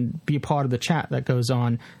and be a part of the chat that goes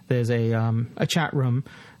on. There's a chat room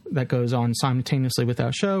that goes on simultaneously with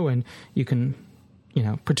our show, and you can,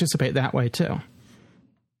 participate that way too.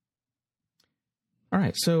 All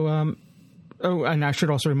right, so. And I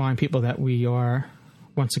should also remind people that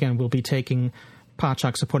we'll be taking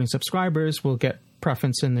Podshock supporting subscribers. We'll get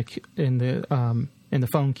preference in the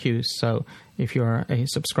phone queues. So if you're a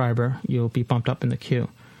subscriber, you'll be bumped up in the queue.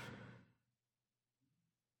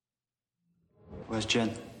 Where's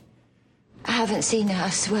Jen? I haven't seen her,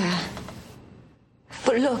 I swear.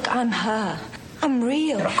 But look, I'm her. I'm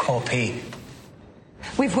real. You're a copy.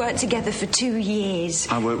 We've worked together for 2 years.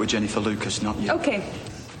 I work with Jennifer Lucas, not you. Okay.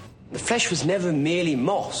 The flesh was never merely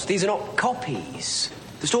moss. These are not copies.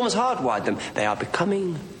 The storm has hardwired them. They are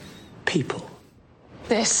becoming people.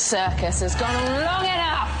 This circus has gone long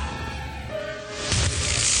enough!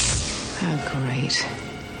 Oh, great.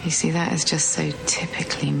 You see, that is just so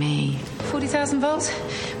typically me. 40,000 volts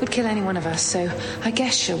would kill any one of us, so I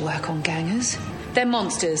guess she'll work on gangers. They're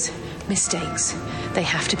monsters. Mistakes. They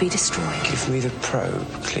have to be destroyed. Give me the probe,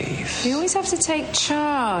 Cleve. We always have to take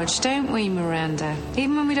charge, don't we, Miranda?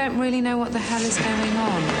 Even when we don't really know what the hell is going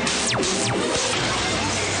on.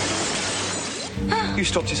 You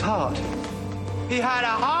stopped his heart. He had a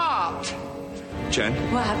heart! Jen?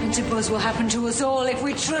 What happened to Buzz will happen to us all if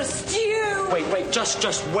we trust you! Wait,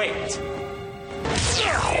 just wait!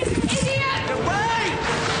 Idiot! Wait!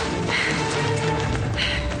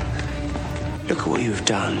 Look at what you've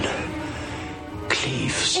done.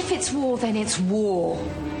 Cleves. If it's war, then it's war.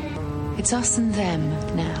 It's us and them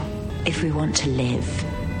now. If we want to live,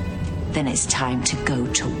 then it's time to go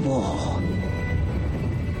to war.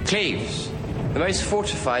 Cleves. The most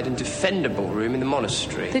fortified and defendable room in the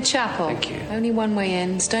monastery. The chapel. Thank you. Only one way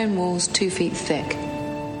in, stone walls, 2 feet thick.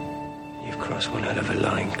 You've crossed one hell of a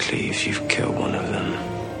line, Cleves. You've killed one of them.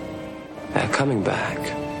 They're coming back.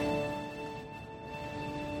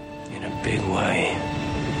 In a big way.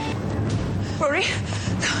 Rory?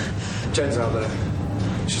 Jen's out there.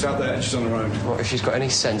 She's out there and she's on her own. What, if she's got any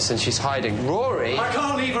sense, then she's hiding. Rory! I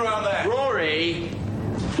can't leave her out there! Rory!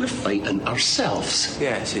 We're fighting ourselves.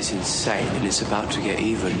 Yes, it's insane, and it's about to get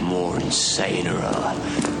even more insaner.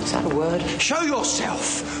 Is that a word? Show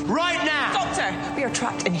yourself! Right now! Doctor, we are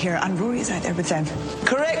trapped in here and Rory is out there with them.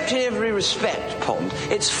 Correct in every respect, Pond.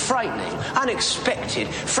 It's frightening, unexpected,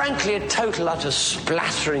 frankly a total utter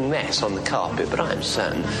splattering mess on the carpet, but I am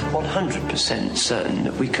certain, 100% certain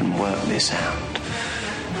that we can work this out.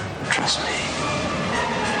 Trust me.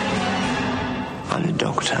 I'm the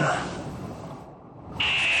Doctor.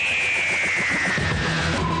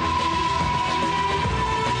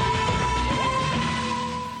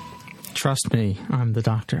 Trust me, I'm the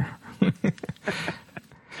Doctor.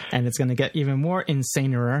 And it's going to get even more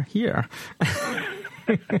insaner here.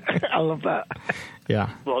 I love that. Yeah.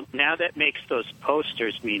 Well, now that makes those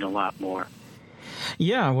posters mean a lot more.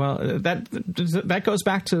 Yeah, well, that goes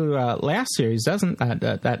back to last series, doesn't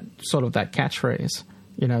that sort of that catchphrase?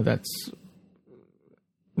 You know,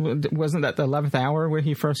 wasn't that the 11th hour where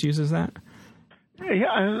he first uses that?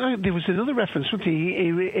 Yeah, there was another reference, wasn't he?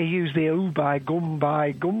 He used the "oh by gum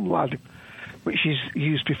lad," which he's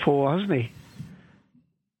used before, hasn't he?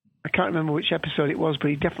 I can't remember which episode it was,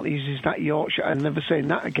 but he definitely uses that Yorkshire. I'm never saying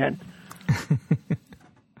that again.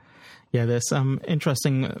 Yeah, there's some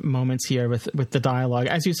interesting moments here with the dialogue.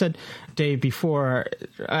 As you said, Dave, before,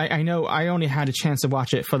 I know I only had a chance to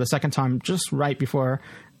watch it for the second time just right before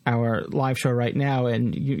our live show right now,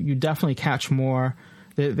 and you definitely catch more.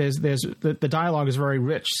 The dialogue is very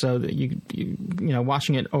rich, so that you know,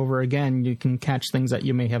 watching it over again, you can catch things that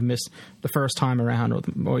you may have missed the first time around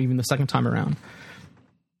or even the second time around.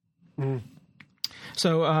 Mm.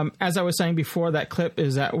 So as I was saying before, that clip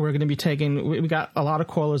is that we're going to be taking, we got a lot of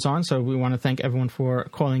callers on, so we want to thank everyone for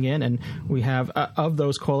calling in. And we have, of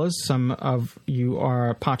those callers, some of you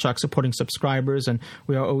are Podshock supporting subscribers, and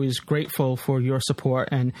we are always grateful for your support.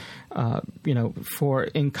 And, you know, for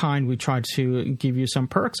in kind, we try to give you some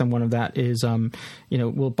perks. And one of that is, you know,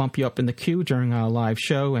 we'll bump you up in the queue during our live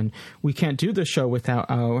show. And we can't do the show without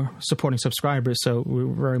our supporting subscribers, so we're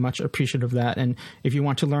very much appreciative of that. And if you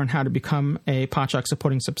want to learn how to become a Podshock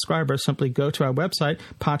supporting subscriber, simply go to our website,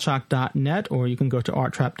 podshock.net, or you can go to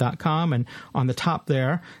arttrap.com, and on the top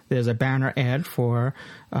there's a banner ad for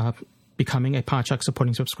becoming a Podshock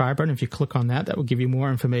supporting subscriber, and if you click on that will give you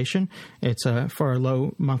more information. It's for a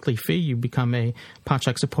low monthly fee, you become a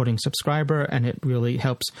Podshock supporting subscriber, and it really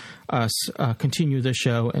helps us continue the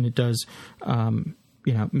show, and it does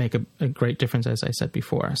you know, make a great difference, as I said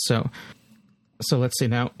before. So let's see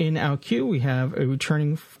now. In our queue, we have a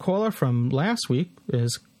returning caller from last week.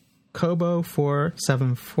 Is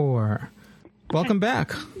Kobo474. Welcome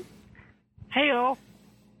back. Hey, all.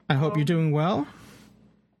 I hope you're doing well.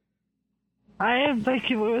 I am, thank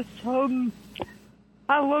you, Lewis. I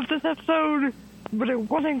love this episode, but it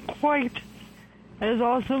wasn't quite as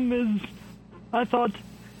awesome as I thought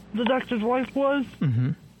the Doctor's wife was.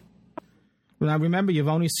 Mm-hmm. Now, remember, you've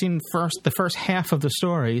only seen the first half of the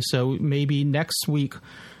story, so maybe next week,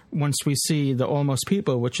 once we see the Almost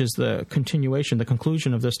People, which is the continuation, the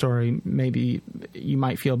conclusion of the story, maybe you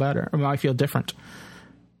might feel better, or might feel different.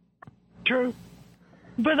 True.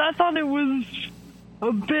 But I thought it was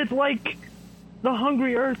a bit like The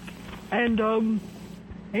Hungry Earth and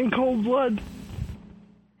In Cold Blood.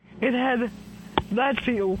 It had that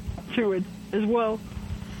feel to it as well.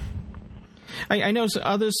 I know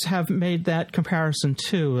others have made that comparison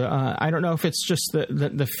too. I don't know if it's just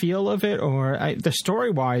the feel of it, or the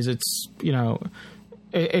story wise, it's, you know,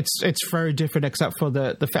 it's very different, except for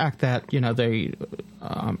the fact that, you know, they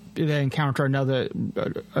encounter another.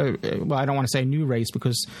 Well, I don't want to say new race,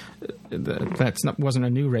 because wasn't a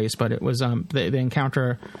new race, but it was they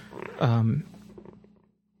encounter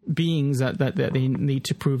beings that they need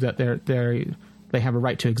to prove that they have a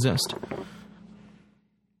right to exist.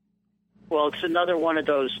 Well, it's another one of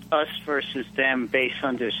those us versus them base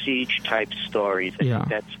under siege type stories. I think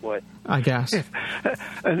that's what... I guess.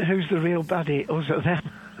 And who's the real baddie? Us or them?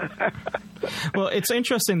 Well, it's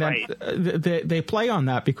interesting that they play on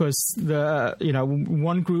that, because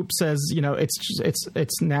one group says, you know,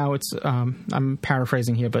 I'm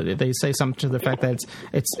paraphrasing here, but they say something to the fact that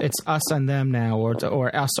it's us and them now,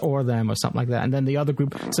 or us or them, or something like that. And then the other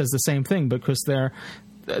group says the same thing, because they're,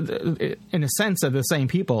 in a sense, they're the same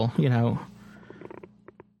people, you know.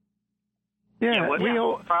 Yeah, what's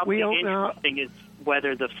probably interesting is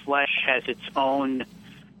whether the flesh has its own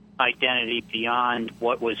identity beyond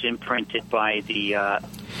what was imprinted by the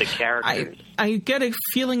characters. I get a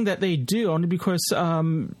feeling that they do, only because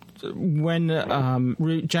when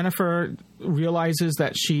Jennifer realizes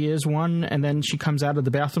that she is one, and then she comes out of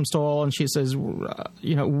the bathroom stall and she says,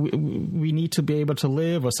 you know, we need to be able to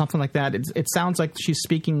live, or something like that. It sounds like she's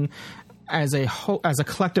speaking as a whole, as a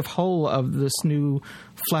collective whole of this new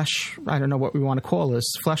flesh. I don't know what we want to call this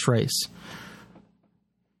flesh race.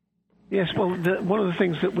 Yes, well, one of the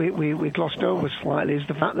things that we glossed over slightly is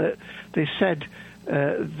the fact that they said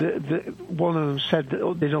one of them said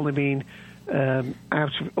that they'd only been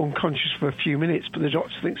out of unconscious for a few minutes, but the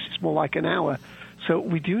Doctor thinks it's more like an hour. So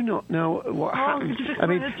we do not know what happened. I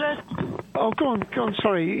mean, go on.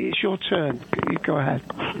 Sorry, it's your turn. You go ahead.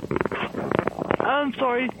 I'm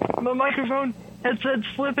sorry, my microphone had said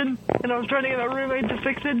slipping, and I was trying to get my roommate to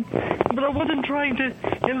fix it, but I wasn't trying to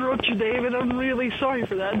interrupt you, Dave, and I'm really sorry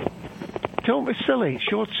for that. Don't be silly. It's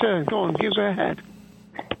your turn. Go on, give her a head.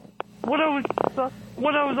 What I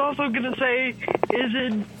was also gonna say is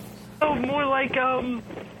it felt more like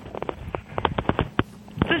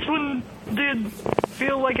this one did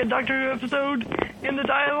feel like a Doctor Who episode in the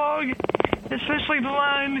dialogue, especially the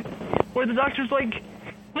line where the Doctor's like,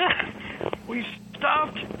 "We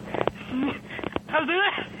stopped.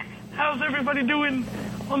 How's everybody doing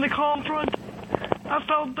on the calm front?" I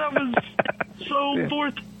felt that was so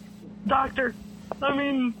Fourth Doctor. I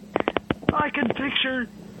mean, I could picture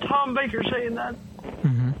Tom Baker saying that.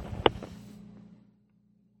 Mm-hmm.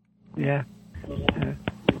 Yeah.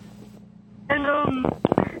 And,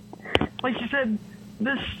 like you said,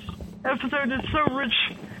 this episode is so rich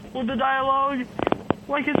with the dialogue.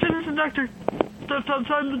 Like, as soon as the Doctor steps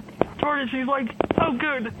outside the TARDIS, he's like, "Oh,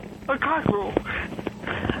 good, a cockerel."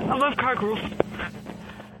 I love cockerels.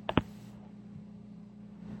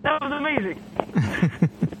 That was amazing.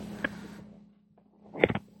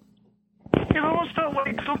 It almost felt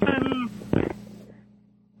like something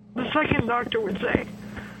the second Doctor would say.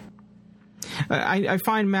 I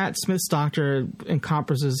find Matt Smith's Doctor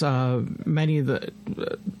encompasses many of the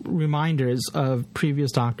reminders of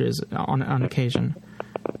previous Doctors on occasion.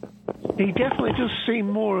 He definitely does seem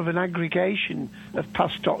more of an aggregation of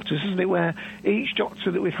past Doctors, isn't it? Where each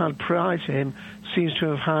Doctor that we've had prior to him seems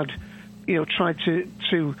to have had, tried to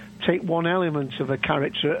take one element of a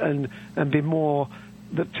character and be more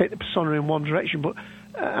that take the persona in one direction. But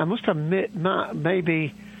I must admit, Matt,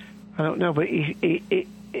 maybe I don't know, but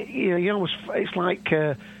it's like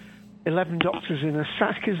 11 Doctors in a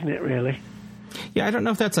sack, isn't it? Really. Yeah, I don't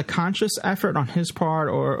know if that's a conscious effort on his part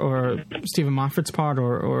or Stephen Moffat's part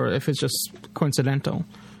or if it's just coincidental.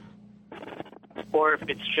 Or if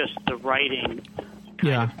it's just the writing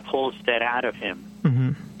kind of pulls that out of him.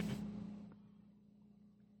 Mm-hmm.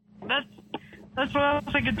 That's what I was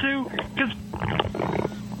thinking too, because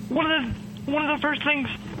one of the first things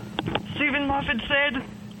Stephen Moffat said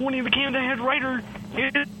when he became the head writer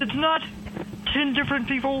is it's not 10 different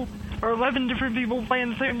people or 11 different people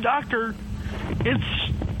playing the same Doctor. It's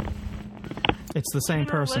the same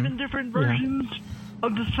person. 11 different versions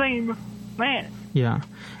of the same man. Yeah.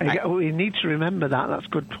 We need to remember that. That's a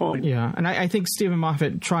good point. Yeah, and I think Stephen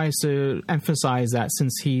Moffat tries to emphasize that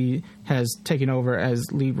since he has taken over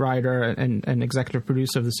as lead writer and executive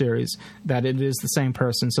producer of the series, that it is the same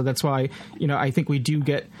person. So that's why, I think we do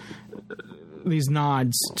get these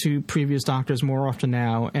nods to previous Doctors more often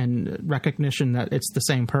now and recognition that it's the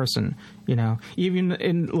same person, Even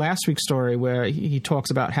in last week's story where he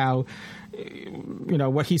talks about how,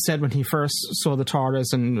 what he said when he first saw the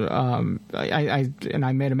TARDIS, and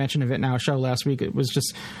I made a mention of it in our show last week. It was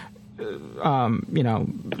just, I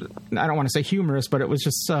don't want to say humorous, but it was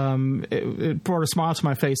just, it brought a smile to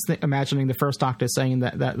my face imagining the first Doctor saying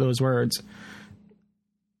that those words.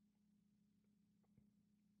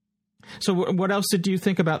 So what else did you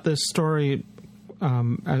think about this story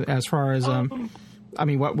as far as,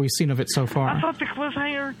 what we've seen of it so far? I thought the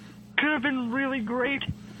cliffhanger could have been really great,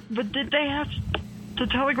 but did they have to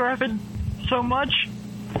telegraph it so much?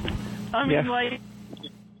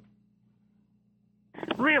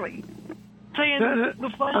 Really? Saying the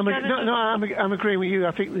Flash I'm agreeing with you.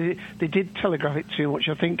 I think they did telegraph it too much.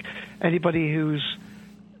 I think anybody who's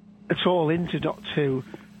at all into Doctor Who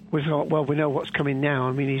we thought, well, we know what's coming now.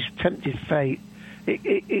 I mean, he's tempted fate.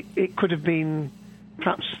 It could have been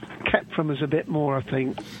perhaps kept from us a bit more, I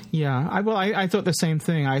think. Yeah, I thought the same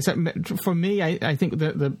thing. For me, I think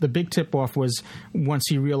the big tip-off was once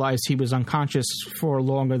he realized he was unconscious for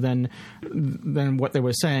longer than what they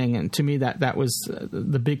were saying, and to me that was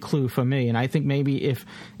the big clue for me. And I think maybe if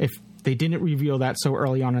they didn't reveal that so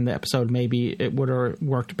early on in the episode, maybe it would have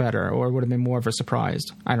worked better, or it would have been more of a surprise.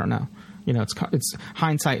 I don't know. It's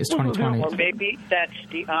hindsight is 2020. Or maybe that's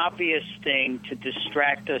the obvious thing to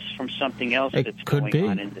distract us from something else that's going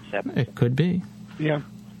on in this episode. It could be. Yeah.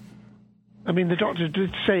 I mean, the Doctor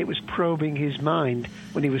did say it was probing his mind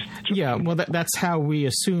when he was... Yeah, well, that's how we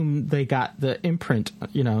assume they got the imprint,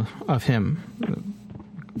 of him.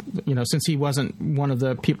 Since he wasn't one of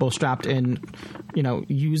the people strapped in,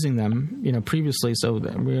 using them, previously. So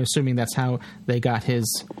we're assuming that's how they got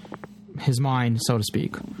his mind, so to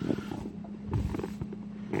speak.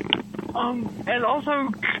 And also,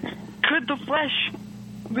 could the Flash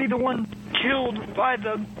be the one killed by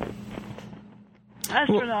the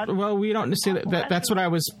astronaut? Well, we don't see that. That's what I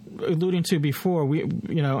was alluding to before. We,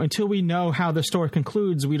 until we know how the story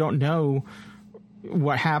concludes, we don't know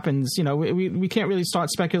what happens. You know, we can't really start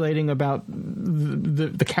speculating about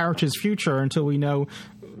the character's future until we know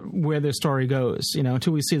where their story goes. You know,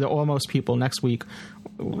 until we see the Almost people next week.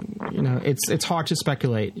 You know, it's hard to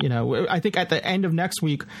speculate. You know, I think at the end of next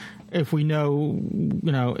week, if we know,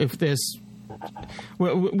 you know, if there's,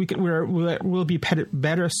 we'll be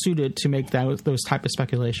better suited to make those type of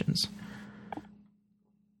speculations.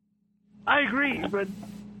 I agree, but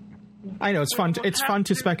I know it's fun. It's fun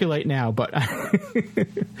to speculate now, but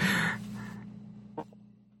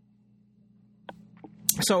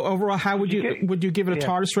so overall, how would you give it a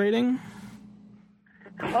TARDIS rating?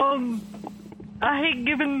 I hate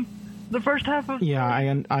giving the first half of I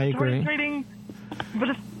agree. TARDIS rating,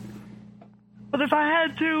 but if I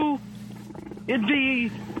had to, it'd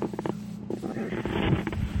be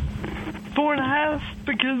 4.5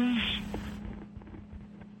 because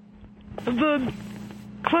the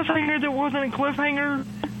cliffhanger that wasn't a cliffhanger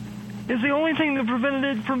is the only thing that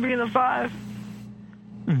prevented it from being a 5.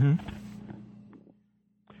 Mm-hmm.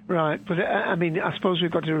 Right, but I mean, I suppose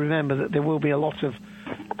we've got to remember that there will be a lot of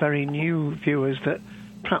very new viewers that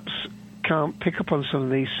perhaps can't pick up on some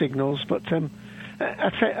of these signals, but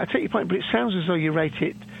I take your point, but it sounds as though you rate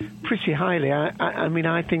it pretty highly. I mean,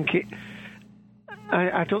 I think it.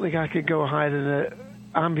 I don't think I could go higher than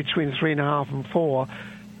I'm between 3.5 and 4,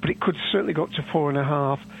 but it could certainly go up to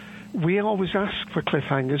 4.5. We always ask for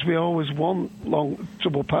cliffhangers. We always want long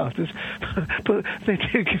double-parters, but they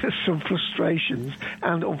do give us some frustrations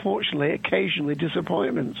and, unfortunately, occasionally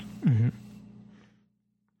disappointments. Mm-hmm.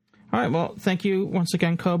 All right, well, thank you once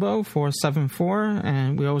again, Kobo, for 7-4,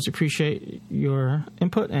 and we always appreciate your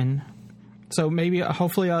input. And so maybe,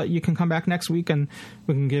 hopefully, you can come back next week and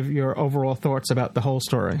we can give your overall thoughts about the whole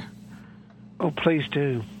story. Oh, please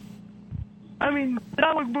do. I mean,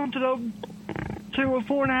 that would bump it up to a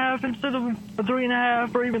 4.5 instead of a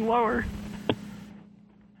 3.5 or even lower.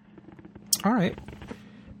 All right.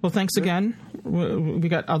 Well, thanks again. We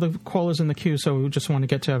got other callers in the queue, so we just want to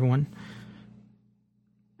get to everyone.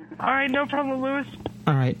 All right, no problem, Lewis.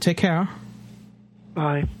 All right, take care.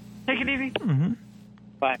 Bye. Take it easy. Mm-hmm.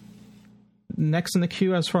 Bye. Next in the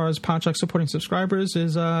queue, as far as Podshock supporting subscribers,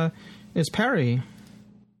 is Perry.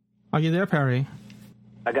 Are you there, Perry?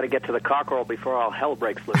 I got to get to the cockerel before all hell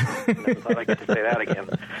breaks loose. I never thought I'd get to say that again.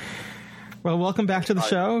 Well, welcome back to the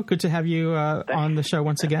show. Good to have you on the show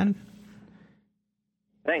once again.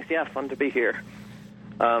 Thanks. Yeah, fun to be here.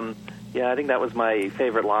 Yeah, I think that was my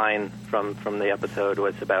favorite line from the episode,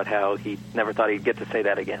 was about how he never thought he'd get to say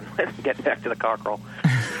that again. Getting back to the cockerel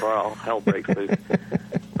before all hell breaks loose.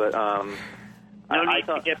 But no need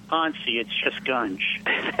to get poncy. It's just Gunge.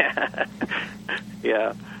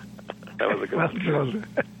 Yeah, that was a good one.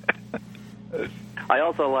 I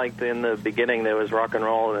also liked in the beginning there was rock and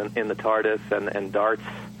roll in the TARDIS and darts.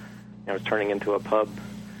 It was turning into a pub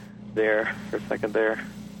there for a second there,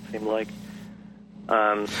 seemed like.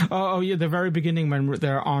 Yeah, the very beginning when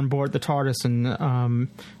they're on board the TARDIS and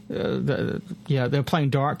they're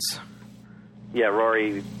playing darts. Yeah,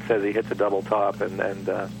 Rory says he hits a double top, and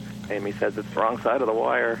Amy says it's the wrong side of the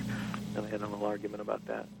wire, and they had a little argument about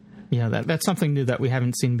that. Yeah, that's something new that we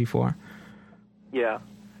haven't seen before. Yeah.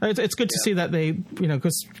 It's good to see that they,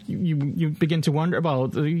 because you begin to wonder, well,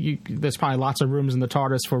 there's probably lots of rooms in the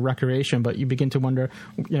TARDIS for recreation, but you begin to wonder,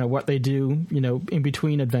 what they do, in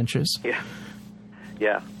between adventures. Yeah.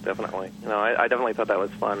 Yeah, definitely. I definitely thought that was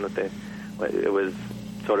fun, that it was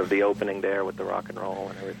sort of the opening there with the rock and roll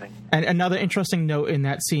and everything. And another interesting note in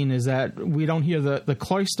that scene is that we don't hear the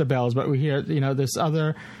cloister bells, but we hear, this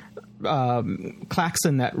other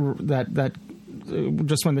klaxon that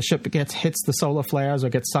just when the ship hits the solar flares or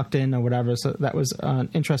gets sucked in or whatever. So that was an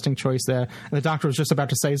interesting choice there. And the Doctor was just about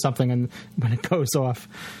to say something, and when it goes off.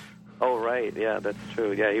 Oh, right. Yeah, that's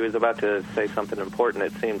true. Yeah, he was about to say something important,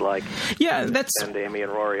 it seemed like. Yeah, that's... And Amy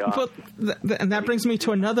and Rory off. And that brings me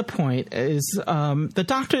to another point, is the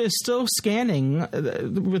Doctor is still scanning,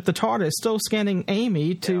 with the TARDIS, still scanning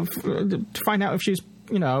Amy to find out if she's,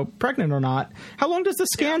 pregnant or not. How long does the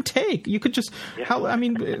scan take? You could just...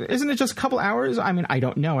 isn't it just a couple hours? I mean, I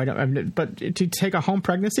don't know. But to take a home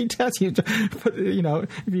pregnancy test, you put,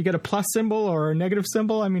 if you get a plus symbol or a negative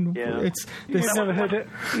symbol, it's...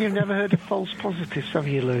 You've never heard of false positives, have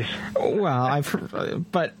you, Lewis? Well,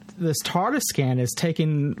 but this TARDIS scan is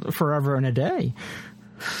taking forever and a day.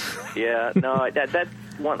 Yeah, no, that's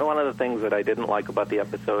one of the things that I didn't like about the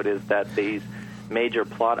episode, is that these major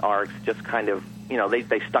plot arcs just kind of,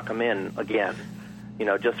 they stuck them in again,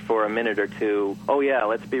 just for a minute or two. Oh, yeah,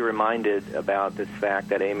 let's be reminded about this fact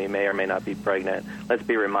that Amy may or may not be pregnant. Let's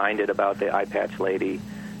be reminded about the eye patch lady,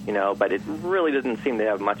 but it really didn't seem to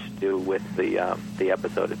have much to do with the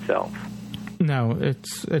episode itself. No,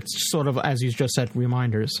 it's sort of, as you just said,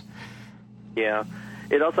 reminders. Yeah.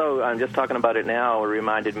 It also, I'm just talking about it now, it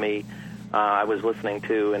reminded me, I was listening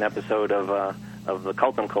to an episode of the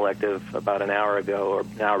Cultum Collective about an hour ago, or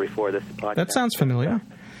an hour before this podcast. That sounds familiar.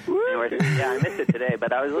 Yeah, I missed it today,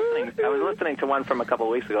 but I was listening to one from a couple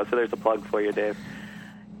of weeks ago, so there's a plug for you, Dave.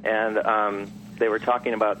 And they were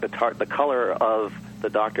talking about the color of the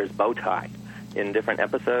Doctor's bow tie in different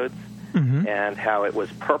episodes, and how it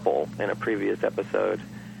was purple in a previous episode.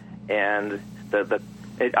 And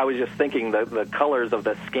I was just thinking the colors of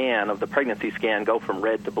the scan, of the pregnancy scan, go from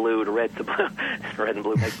red to blue to red to blue. Red and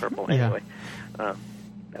blue make purple. Anyway, that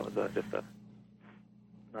was just a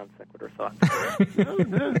non sequitur thought. Oh,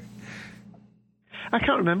 no. I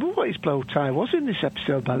can't remember what his bow tie was in this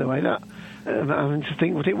episode, by the way. That I'm having to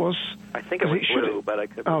think what it was. I think it was blue, but I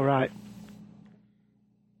could. Oh, right.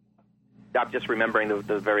 I'm just remembering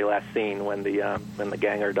the very last scene when the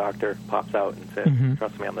Ganger doctor pops out and says,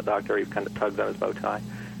 "Trust me, I'm the doctor." He kind of tugs on his bow tie.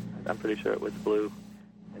 I'm pretty sure it was blue.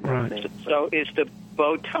 Right. So is the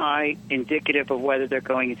bow tie indicative of whether they're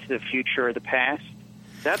going into the future or the past?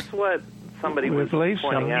 That's what somebody was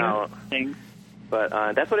pointing out.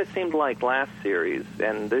 But that's what it seemed like last series,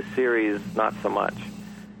 and this series, not so much.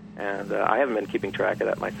 And I haven't been keeping track of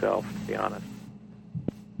that myself, to be honest.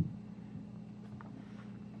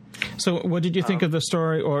 So what did you think of the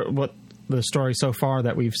story, or what the story so far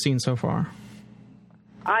that we've seen so far?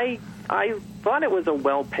 I thought it was a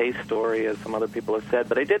well-paced story, as some other people have said,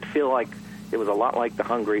 but I did feel like it was a lot like The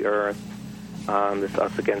Hungry Earth, this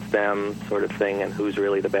us against them sort of thing, and who's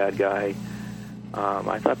really the bad guy.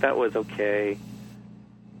 I thought that was okay.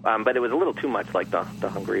 But it was a little too much like the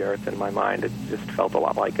Hungry Earth in my mind. It just felt a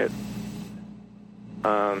lot like it.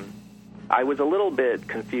 I was a little bit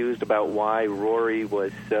confused about why Rory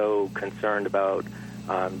was so concerned about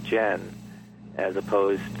Jen as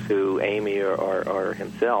opposed to Amy or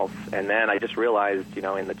himself. And then I just realized,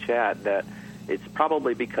 in the chat that it's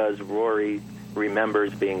probably because Rory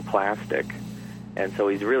remembers being plastic. And so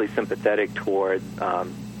he's really sympathetic toward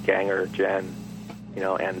Ganger, Jen,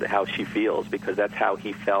 and how she feels, because that's how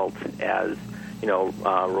he felt as,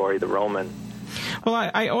 Rory the Roman. Well,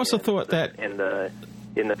 I also thought that in the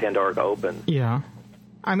Pandorica Open. Yeah.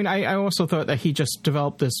 I mean, I also thought that he just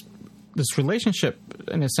developed this relationship,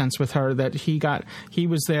 in a sense, with her, that he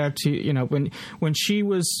was there to, when she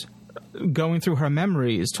was going through her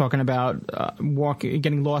memories, talking about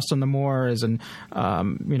getting lost on the moors and,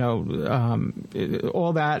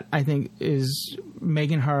 all that, I think, is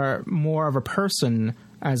making her more of a person,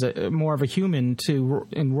 more of a human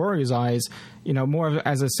in Rory's eyes, more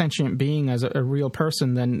as a sentient being, as a real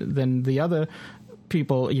person than the other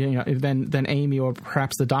people, than Amy or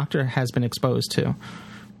perhaps the Doctor has been exposed to.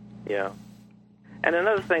 Yeah. And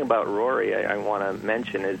another thing about Rory I want to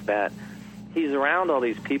mention is that he's around all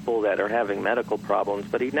these people that are having medical problems,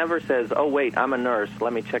 but he never says, "Oh, wait, I'm a nurse.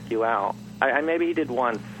 Let me check you out." Maybe he did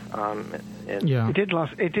once. He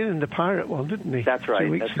did in the pirate one, didn't he? That's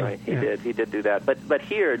right. That's right. He did do that. But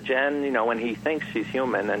here, Jen, when he thinks she's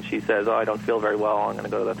human, and she says, "Oh, I don't feel very well. I'm going to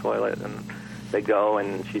go to the toilet," and they go,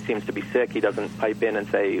 and she seems to be sick. He doesn't pipe in and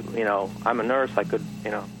say, "I'm a nurse. I could,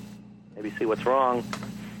 maybe see what's wrong."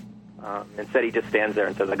 Instead, he just stands there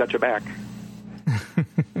and says, "I got your back."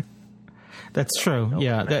 That's true.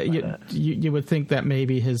 Yeah, you would think that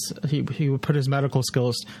maybe he would put his medical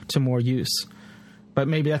skills to more use, but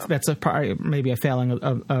maybe that's maybe a failing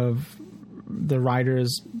of the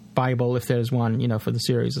writer's Bible, if there's one, for the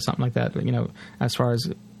series or something like that. As far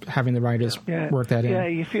as having the writers work that in. Yeah,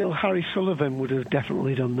 you feel Harry Sullivan would have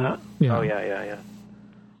definitely done that. Yeah. Oh yeah.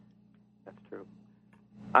 That's true.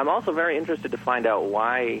 I'm also very interested to find out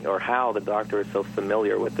why or how the Doctor is so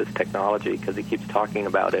familiar with this technology, because he keeps talking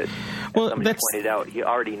about it. Well, somebody pointed out he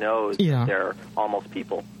already knows that they're almost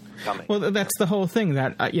people coming. Well, that's the whole thing,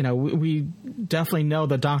 that we definitely know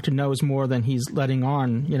the Doctor knows more than he's letting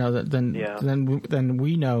on, than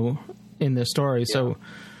we know in this story. Yeah. So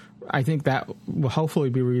I think that will hopefully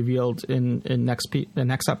be revealed in the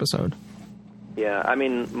next episode. Yeah, I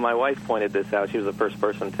mean, my wife pointed this out. She was the first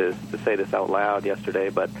person to say this out loud yesterday,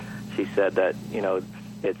 but she said that,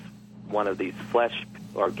 it's one of these flesh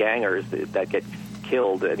or gangers that get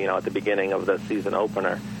killed, at the beginning of the season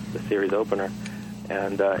opener, the series opener,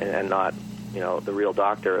 and not, the real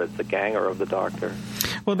Doctor. It's the ganger of the Doctor.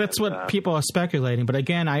 Well, that's what people are speculating. But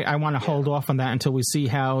again, I want to hold off on that until we see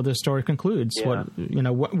how the story concludes. Yeah.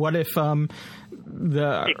 What if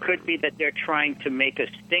it could be that they're trying to make us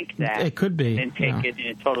think that it could be, and take it in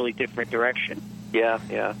a totally different direction. Yeah.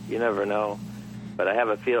 You never know. But I have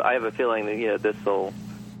a feeling that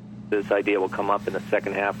this idea will come up in the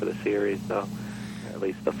second half of the series. So at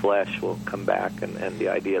least the flesh will come back, and the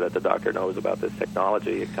idea that the Doctor knows about this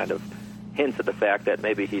technology, it kind of hints at the fact that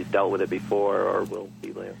maybe he's dealt with it before or will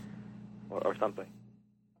be or something.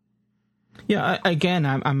 Yeah, again,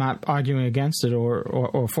 I'm not arguing against it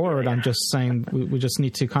or for it. I'm just saying we just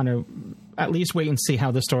need to kind of at least wait and see how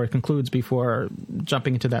the story concludes before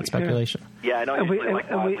jumping into that speculation. Yeah, I don't usually like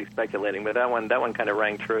wildly speculating, but that one kind of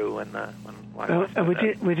rang true. And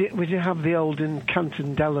we did have the old in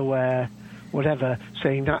Canton, Delaware, whatever,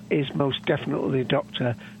 saying that is most definitely the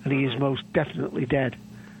Doctor, and he is most definitely dead.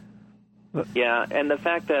 But, yeah, and the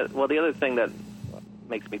fact that the other thing that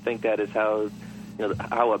makes me think that is how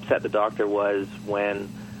upset the Doctor was when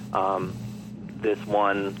this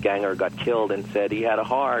one ganger got killed and said he had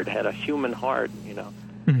a human heart,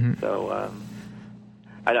 Mm-hmm. So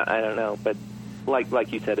I don't know, but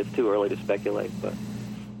like you said, it's too early to speculate. But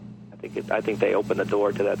I think they opened the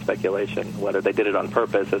door to that speculation. Whether they did it on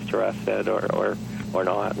purpose, as Taras said, or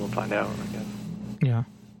not, we'll find out, I guess. Yeah.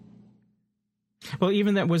 Well,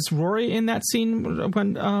 even that was Rory in that scene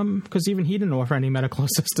when because even he didn't offer any medical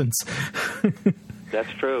assistance.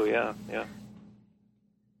 That's true. Yeah.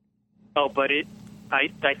 Oh, but I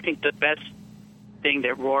think the best thing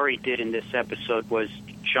that Rory did in this episode was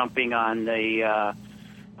jumping on the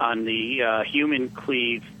human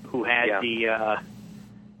Cleve who had the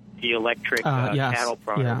electric cattle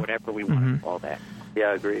prod or whatever we want to call that.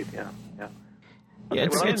 Yeah, agreed. Yeah. Yeah,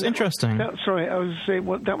 it's interesting. Sorry, I was saying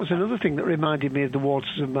that was another thing that reminded me of the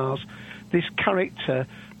Waters of Mars. This character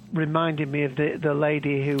reminded me of the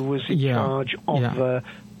lady who was in charge of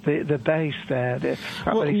the base there. That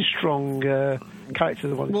very strong character.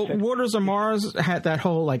 The one. Well, Waters of Mars had that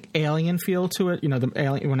whole alien feel to it. The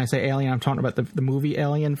alien. When I say alien, I'm talking about the movie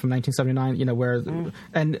Alien from 1979. Where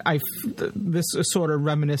and this is sort of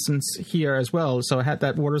reminiscence here as well. So it had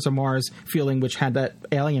that Waters of Mars feeling, which had that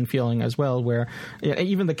alien feeling as well. Where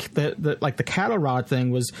even the cattle rod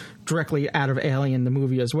thing was directly out of Alien, the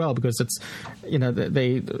movie as well, because it's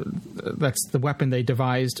that's the weapon they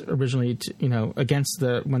devised originally against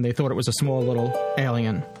when they thought it was a small little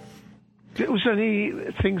alien. Was there any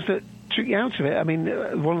things that took you out of it? I mean,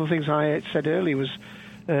 one of the things I said earlier was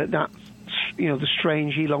that the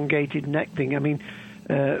strange elongated neck thing. I mean,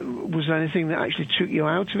 was there anything that actually took you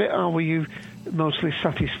out of it, or were you mostly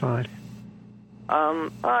satisfied?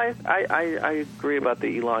 I agree about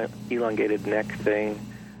the elongated neck thing.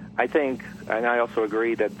 I think, and I also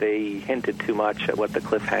agree that they hinted too much at what the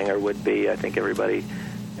cliffhanger would be. I think everybody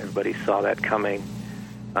saw that coming.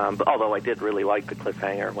 But although I did really like the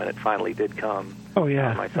cliffhanger when it finally did come. Oh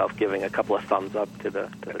yeah. Myself giving a couple of thumbs up to the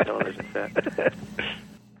television set.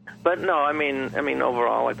 But no, I mean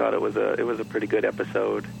overall, I thought it was a pretty good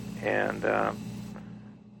episode, and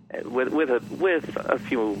with a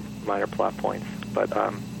few minor plot points. But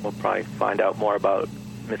we'll probably find out more about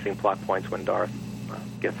missing plot points when Darth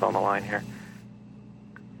gets on the line here.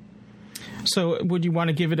 So, would you want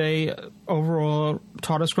to give it a overall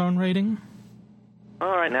TARDIS Grown rating?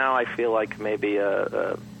 Well, right now I feel like maybe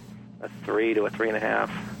a 3 to a 3.5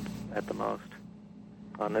 at the most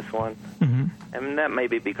on this one. Mm-hmm. And that may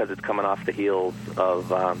be because it's coming off the heels of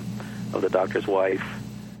the Doctor's wife,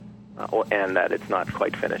 and that it's not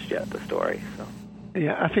quite finished yet, the story. So.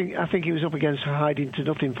 Yeah, I think he was up against a hiding to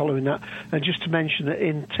nothing following that. And just to mention that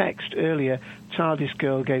in text earlier, TARDIS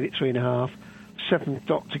Girl gave it 3.5, Seventh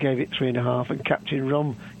Doctor gave it 3.5, and Captain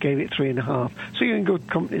Rum gave it 3.5. So you're in good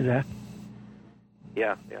company there.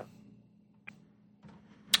 Yeah.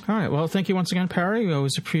 All right. Well, thank you once again, Perry. We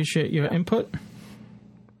always appreciate your input.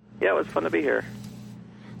 Yeah, it was fun to be here.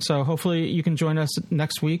 So hopefully you can join us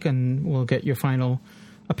next week, and we'll get your final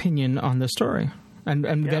opinion on the story. And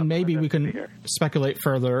then maybe we can speculate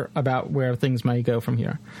further about where things may go from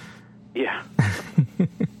here. Yeah.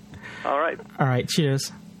 All right. All right.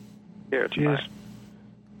 Cheers. Cheers. Bye.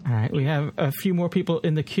 All right, we have a few more people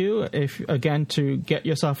in the queue. To get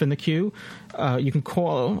yourself in the queue, you can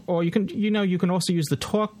call, or you can also use the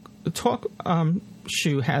talk. The talk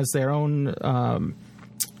shoe has their own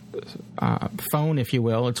phone, if you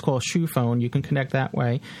will. It's called Shoe Phone. You can connect that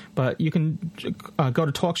way, but you can go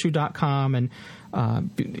to talkshoe.com and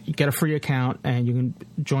get a free account, and you can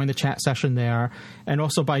join the chat session there. And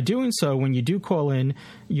also, by doing so, when you do call in,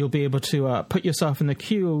 you'll be able to put yourself in the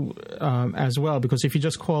queue as well. Because if you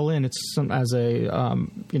just call in, it's as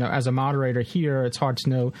a moderator here, it's hard to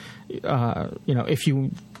know, if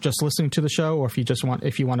you just listening to the show or if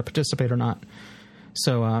you want to participate or not.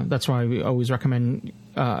 So that's why we always recommend,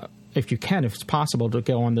 if it's possible, to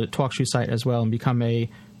go on the TalkShoe site as well and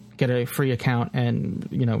get a free account, and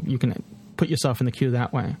you can put yourself in the queue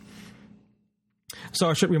that way. So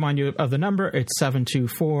I should remind you of the number. It's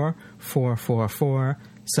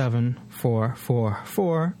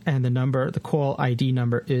 724-444-7444, and the call ID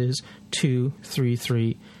number is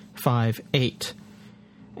 23358.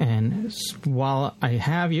 And while I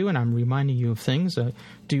have you and I'm reminding you of things, I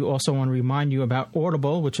do also want to remind you about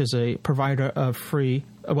Audible, which is a provider of free...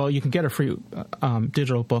 Well, you can get a free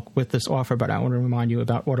digital book with this offer, but I want to remind you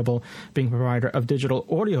about Audible being a provider of digital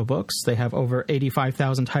audiobooks. They have over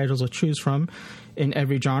 85,000 titles to choose from in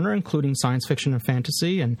every genre, including science fiction and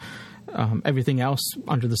fantasy, and everything else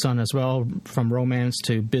under the sun as well, from romance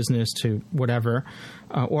to business to whatever.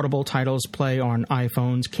 Audible titles play on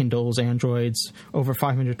iPhones, Kindles, Androids, over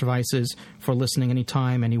 500 devices for listening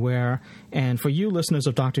anytime, anywhere. And for you listeners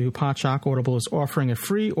of Doctor Who Podshock, Audible is offering a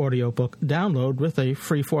free audiobook download with a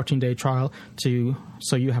free 14-day trial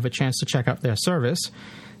so you have a chance to check out their service.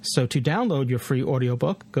 So to download your free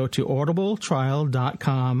audiobook, go to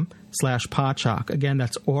audibletrial.com/Podshock. Again,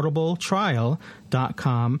 that's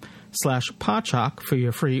audibletrial.com/Podshock for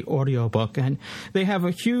your free audiobook. And they have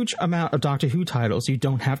a huge amount of Doctor Who titles. You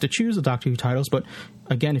don't have to choose the Doctor Who titles, but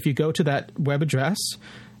again, if you go to that web address,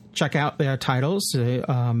 check out their titles. They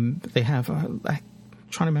have... I'm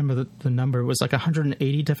trying to remember the number. It was like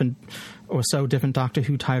 180 different Doctor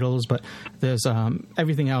Who titles, but there's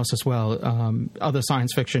everything else as well, other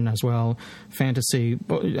science fiction as well, fantasy,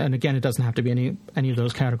 and again, it doesn't have to be any of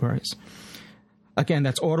those categories. Again,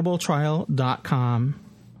 that's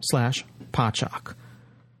audibletrial.com/Podshock.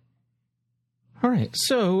 All right,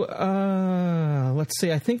 so let's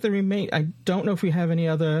see. I think I don't know if we have any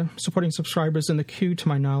other supporting subscribers in the queue. To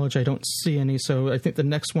my knowledge, I don't see any. So I think the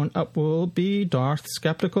next one up will be Darth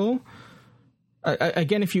Skeptical.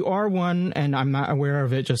 Again, if you are one and I'm not aware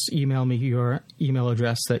of it, just email me your email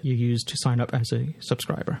address that you used to sign up as a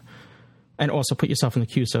subscriber. And also put yourself in the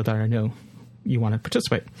queue so that I know you want to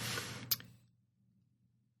participate.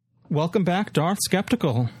 Welcome back, Darth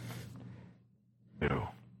Skeptical. Ew.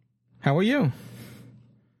 How are you?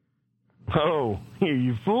 Oh,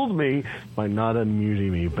 you fooled me by not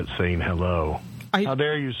unmuting me, but saying hello. How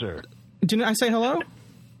dare you, sir? Didn't I say hello?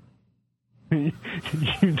 You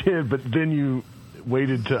did, but then you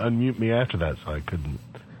waited to unmute me after that, so I couldn't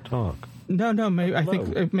talk. No, I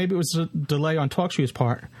think maybe it was a delay on TalkShoe's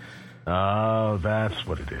part. Oh, that's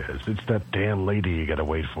what it is. It's that damn lady you got to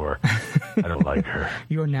wait for. I don't like her.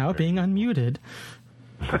 You are now being unmuted.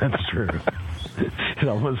 That's true. It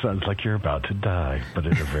almost sounds like you're about to die, but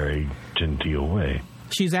in a very genteel way.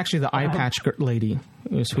 She's actually the eye patch lady,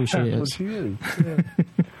 is who she is. That's what she is.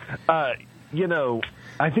 Yeah.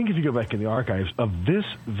 I think if you go back in the archives of this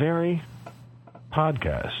very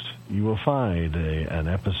podcast, you will find an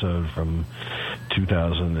episode from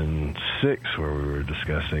 2006 where we were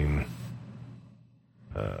discussing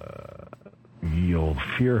Ye Olde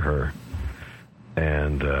Fear Her,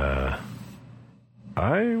 and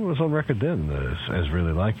I was on record then as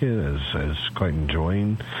really liking it, as quite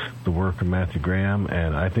enjoying the work of Matthew Graham,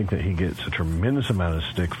 and I think that he gets a tremendous amount of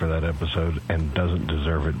stick for that episode and doesn't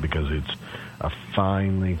deserve it because it's a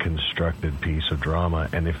finely constructed piece of drama.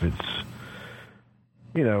 And if it's,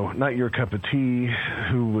 not your cup of tea,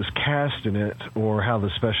 who was cast in it or how the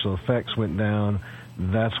special effects went down,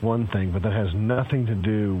 that's one thing, but that has nothing to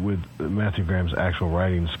do with Matthew Graham's actual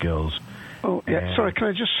writing skills. Oh, yeah. Sorry, can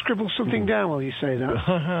I just scribble something down while you say that?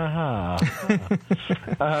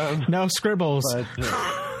 No scribbles. But,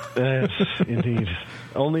 yes, indeed.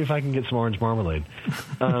 Only if I can get some orange marmalade.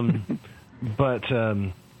 But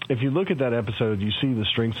if you look at that episode, you see the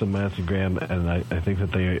strengths of Matthew Graham, and I think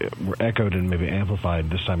that they were echoed and maybe amplified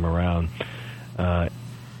this time around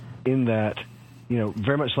in that,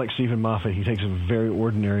 very much like Stephen Moffat, he takes a very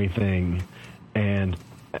ordinary thing and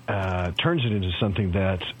turns it into something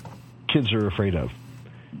that kids are afraid of.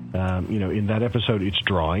 In that episode, it's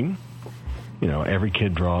drawing. Every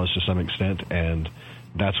kid draws to some extent, and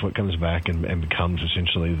that's what comes back and becomes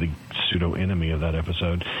essentially the pseudo-enemy of that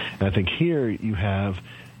episode. And I think here you have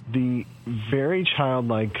the very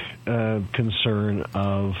childlike concern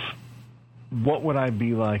of what would I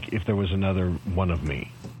be like if there was another one of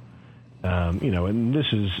me? And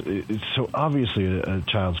it's so obviously a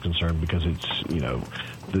child's concern because it's,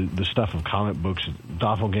 the stuff of comic books,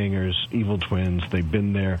 doppelgangers, evil twins, they've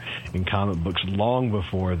been there in comic books long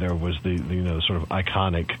before there was the sort of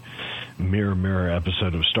iconic mirror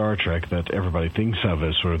episode of Star Trek that everybody thinks of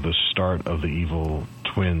as sort of the start of the evil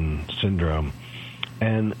twin syndrome.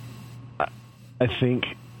 And I think,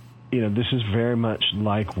 this is very much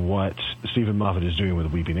like what Stephen Moffat is doing with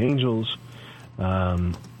Weeping Angels,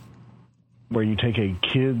 where you take a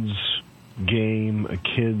kid's game, a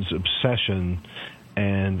kid's obsession,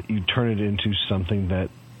 and you turn it into something that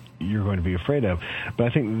you're going to be afraid of. But I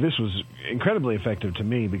think this was incredibly effective to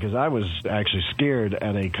me because I was actually scared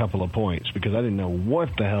at a couple of points because I didn't know what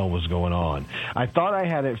the hell was going on. I thought I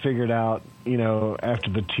had it figured out,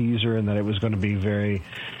 after the teaser, and that it was going to be very,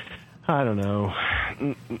 I don't know,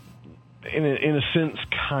 in a sense,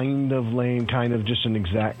 kind of lame, kind of just an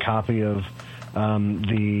exact copy of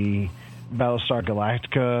the Battlestar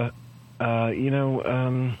Galactica. I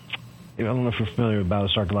don't know if you're familiar with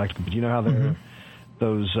Battlestar Galactica, but you know how there are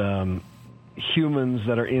those humans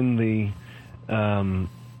that are in the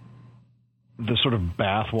sort of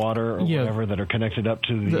bath water or whatever that are connected up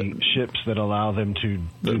to the ships that allow them to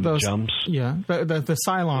do the jumps. Yeah, the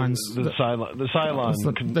Cylons. The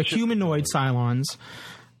Cylons. The humanoid Cylons.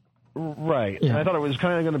 Right. Yeah. And I thought it was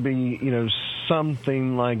kind of going to be,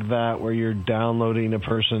 something like that where you're downloading a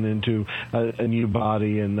person into a new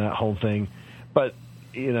body and that whole thing. But,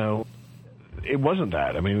 it wasn't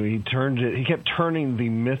that. I mean, he kept turning the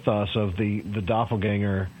mythos of the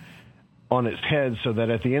doppelganger on its head so that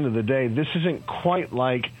at the end of the day, this isn't quite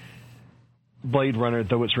like Blade Runner,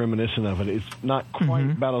 though it's reminiscent of it. It's not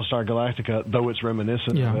quite Battlestar Galactica, though it's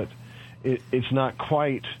reminiscent of it. It's not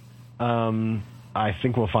quite, I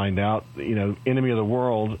think we'll find out, Enemy of the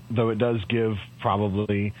World, though it does give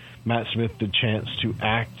probably Matt Smith the chance to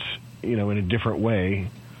act, in a different way.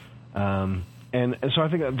 And so I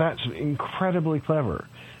think that's incredibly clever.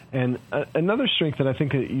 And another strength that I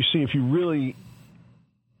think that you see if you really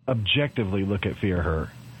objectively look at Fear Her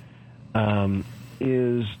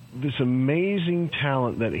is this amazing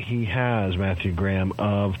talent that he has, Matthew Graham,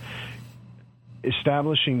 of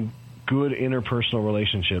establishing good interpersonal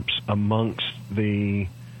relationships amongst the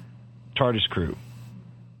TARDIS crew.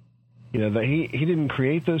 That he didn't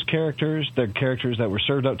create those characters. They're characters that were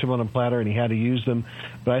served up to him on a platter, and he had to use them.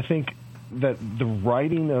 But I think that the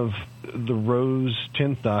writing of the Rose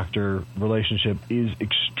 10th Doctor relationship is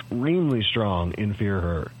extremely strong in Fear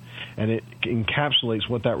Her. And it encapsulates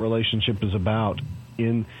what that relationship is about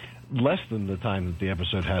in less than the time that the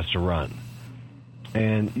episode has to run.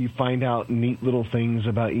 And you find out neat little things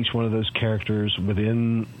about each one of those characters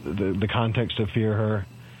within the context of Fear Her.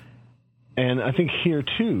 And I think here,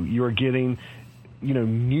 too, you're getting,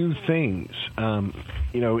 new things.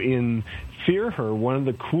 In Fear Her, one of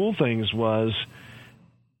the cool things was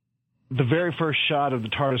the very first shot of the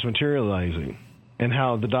TARDIS materializing and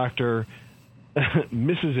how the Doctor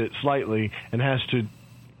misses it slightly and has to,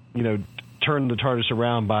 turn the TARDIS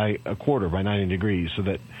around by 90 degrees so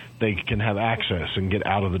that they can have access and get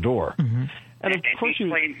out of the door. And of course he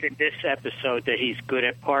claims in this episode that he's good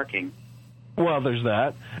at parking. Well, there's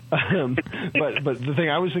that. But the thing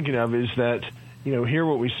I was thinking of is that, here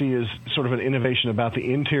what we see is sort of an innovation about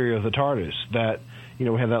the interior of the TARDIS. That, we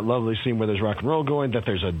have that lovely scene where there's rock and roll going, that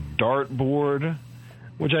there's a dartboard,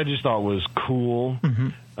 which I just thought was cool.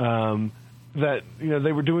 That,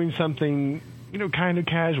 they were doing something, kind of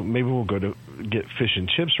casual. Maybe we'll go to get fish and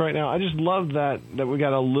chips right now. I just love that we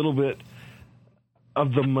got a little bit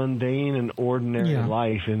of the mundane and ordinary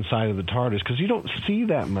life inside of the TARDIS, because you don't see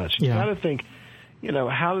that much. You got to think,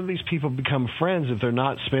 how do these people become friends if they're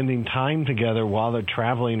not spending time together while they're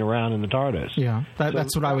traveling around in the TARDIS? Yeah,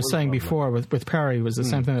 that's what I was saying before with Perry, was the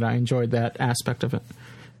same thing, that I enjoyed that aspect of it.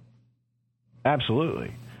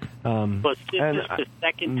 Absolutely. But this is the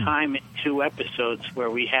second time in 2 episodes where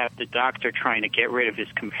we have the Doctor trying to get rid of his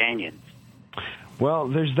companions. Well,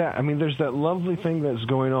 there's that. I mean, there's that lovely thing that's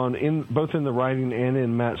going on both in the writing and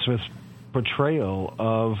in Matt Smith's portrayal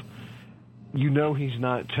of, he's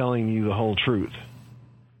not telling you the whole truth.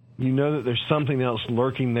 That there's something else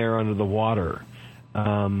lurking there under the water.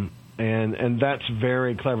 And that's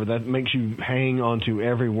very clever. That makes you hang on to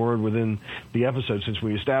every word within the episode, since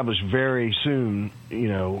we established very soon,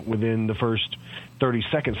 within the first 30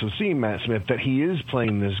 seconds of seeing Matt Smith, that he is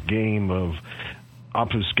playing this game of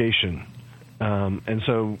obfuscation. And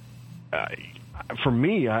so, for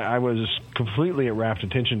me, I was completely at rapt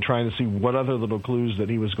attention trying to see what other little clues that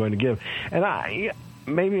he was going to give. And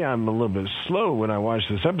maybe I'm a little bit slow when I watched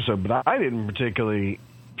this episode, but I didn't particularly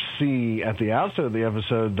see at the outset of the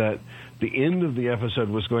episode that the end of the episode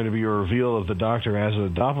was going to be a reveal of the Doctor as a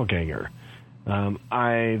doppelganger.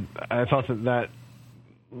 I thought that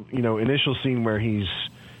initial scene where he's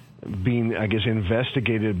being, I guess,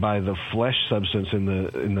 investigated by the flesh substance in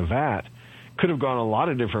the vat could have gone a lot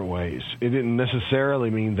of different ways. It didn't necessarily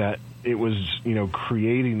mean that it was,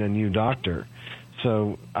 creating a new Doctor.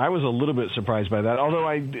 So I was a little bit surprised by that, although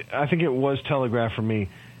I think it was telegraphed for me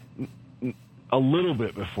a little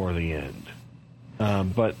bit before the end.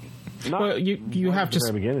 But not, you have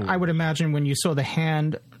to. Beginning. I would imagine when you saw the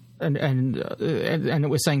hand and it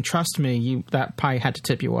was saying, "Trust me." That probably had to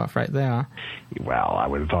tip you off right there. Well, I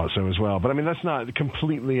would have thought so as well, but I mean that's not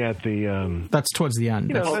completely at the. That's towards the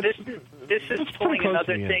end. This is pulling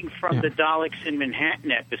another thing from the Daleks in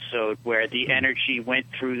Manhattan episode, where the energy went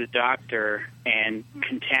through the Doctor and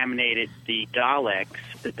contaminated the Daleks,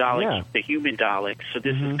 the human Daleks. So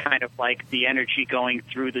this is kind of like the energy going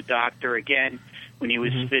through the Doctor again when he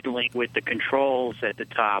was fiddling with the controls at the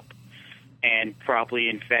top, and probably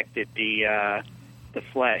infected the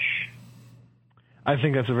flesh. I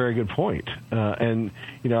think that's a very good point. And,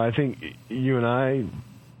 I think you and I,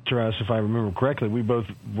 Taras, if I remember correctly, we both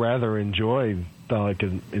rather enjoy Dalek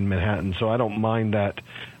in Manhattan, so I don't mind that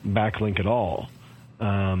backlink at all.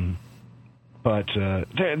 But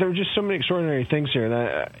there are just so many extraordinary things here.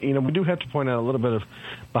 And, we do have to point out a little bit of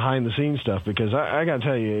behind-the-scenes stuff, because I got to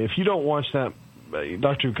tell you, if you don't watch that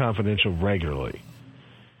Doctor Who Confidential regularly,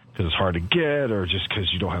 because it's hard to get, or just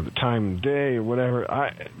because you don't have the time of day, or whatever.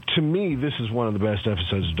 To me, this is one of the best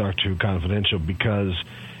episodes of Doctor Who Confidential, because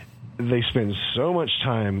they spend so much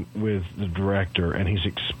time with the director, and he's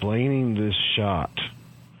explaining this shot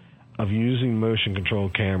of using motion control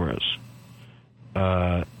cameras.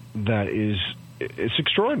 It's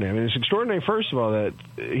extraordinary. I mean, it's extraordinary, first of all, that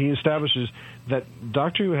he establishes that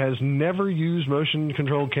Doctor Who has never used motion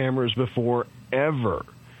control cameras before, ever.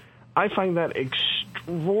 I find that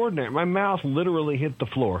extraordinary. My mouth literally hit the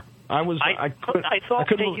floor. I thought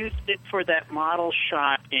they used it for that model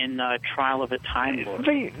shot in Trial of a Time Lord.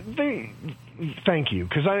 Thank you,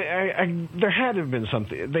 because there had to have been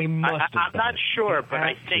something. They must have. I'm not sure, but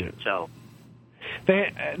I think so.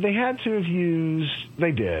 They had to have used.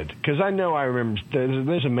 They did, because I remember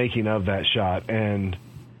there's a making of that shot, and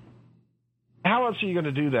how else are you going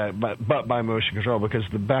to do that but by motion control, because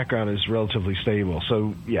the background is relatively stable.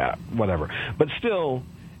 So yeah, whatever. But still,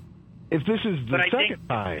 if this is the second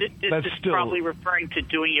time, this is probably referring to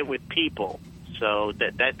doing it with people. So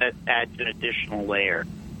that adds an additional layer.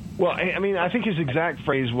 Well, I mean, I think his exact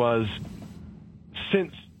phrase was,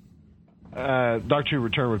 since Doctor Who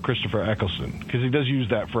Return with Christopher Eccleston, because he does use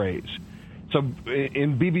that phrase. So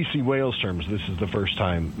in BBC Wales terms, this is the first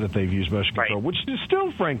time that they've used motion control, which is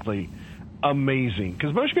still, frankly, amazing.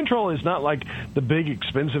 Because motion control is not like the big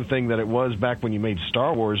expensive thing that it was back when you made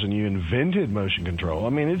Star Wars and you invented motion control. I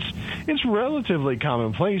mean, it's relatively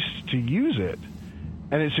commonplace to use it.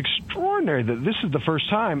 And it's extraordinary that this is the first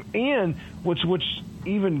time. And what's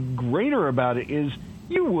even greater about it is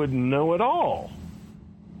you wouldn't know at all.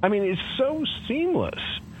 I mean, it's so seamless.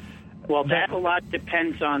 Well, that a lot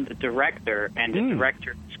depends on the director and the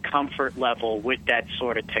director's comfort level with that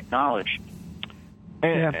sort of technology.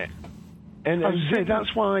 And I would say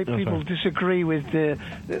that's why people disagree with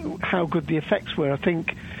how good the effects were. I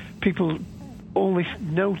think people only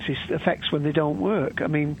notice effects when they don't work. I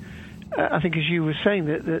mean, I think, as you were saying,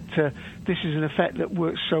 that this is an effect that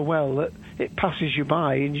works so well that it passes you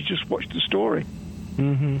by and you just watch the story.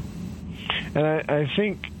 Mm-hmm. And I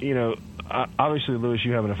think, obviously, Lewis,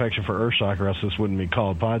 you have an affection for Earthshock, or else this wouldn't be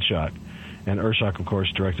called Podshock. And Earthshock, of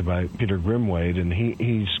course, directed by Peter Grimwade, and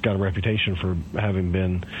he's got a reputation for having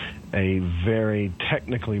been a very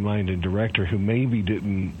technically minded director who maybe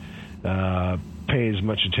didn't pay as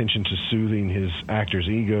much attention to soothing his actors'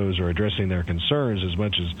 egos or addressing their concerns as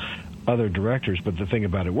much as other directors. But the thing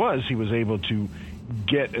about it was, he was able to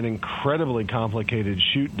get an incredibly complicated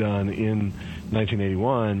shoot done in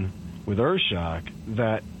 1981 with Earthshock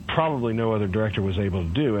that probably no other director was able to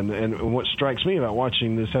do. And what strikes me about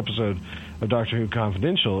watching this episode of Doctor Who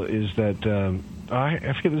Confidential is that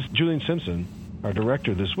I forget this, Julian Simpson, our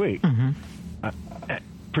director this week,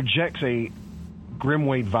 projects a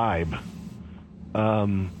Grimwade vibe.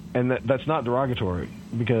 And that's not derogatory,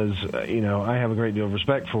 because I have a great deal of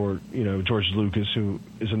respect for George Lucas, who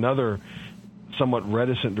is another somewhat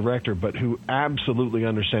reticent director, but who absolutely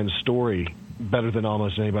understands story better than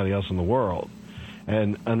almost anybody else in the world,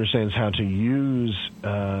 and understands how to use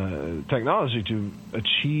technology to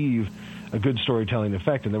achieve a good storytelling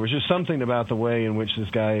effect. And there was just something about the way in which this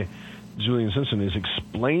guy, Julian Simpson, is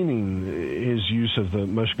explaining his use of the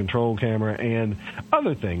motion control camera and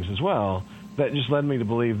other things as well, that just led me to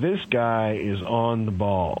believe this guy is on the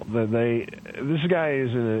ball. This guy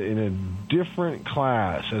is in a different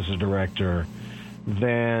class as a director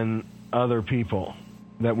than other people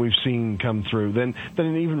that we've seen come through, than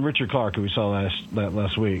even Richard Clark, who we saw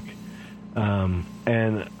last week.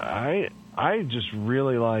 And I just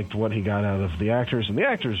really liked what he got out of the actors, and the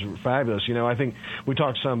actors were fabulous. I think we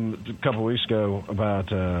talked a couple of weeks ago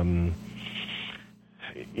about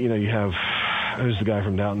you have, who's the guy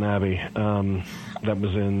from Downton Abbey that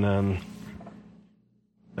was in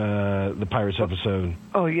the Pirates episode.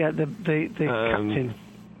 Oh yeah, the captain.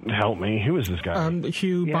 Help me. Who is this guy?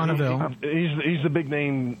 Hugh Bonneville. He's the big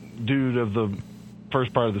name dude of the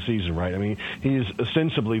first part of the season, right? I mean, he's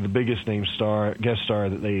ostensibly the biggest name guest star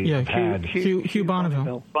that they had. Hugh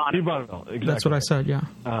Bonneville. Hugh Bonneville, exactly. That's what I said, yeah.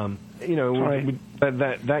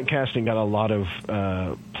 That casting got a lot of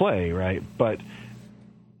play, right? But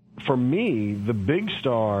for me, the big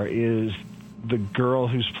star is the girl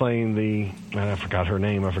who's playing I forgot her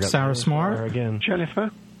name. I forgot Sarah Smart again. Jennifer.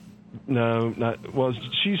 No, not well.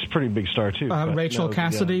 She's a pretty big star too. Rachel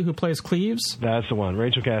Cassidy, who plays Cleves. That's the one,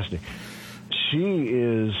 Rachel Cassidy. She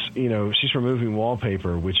is, she's from Moving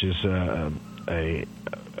Wallpaper, which is a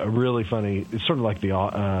really funny. It's sort of like the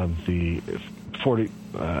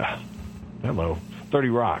 30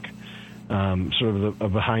 Rock, sort of a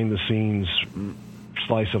behind the scenes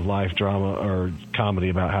slice of life drama or comedy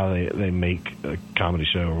about how they make a comedy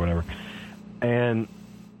show or whatever. And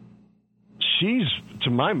to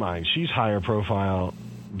my mind, she's higher profile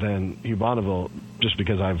than Hugh Bonneville just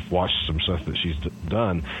because I've watched some stuff that she's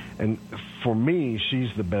done. And for me, she's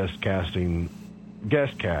the best guest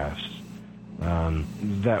cast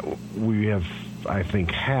that we have, I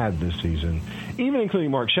think, had this season, even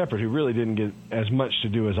including Mark Sheppard, who really didn't get as much to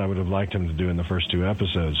do as I would have liked him to do in the first two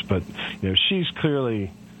episodes. But, she's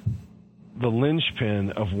clearly the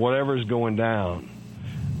linchpin of whatever's going down,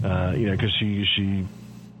 because she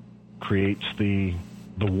creates the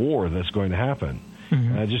war that's going to happen.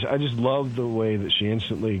 Mm-hmm. I just love the way that she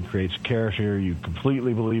instantly creates character. You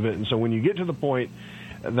completely believe it. And so when you get to the point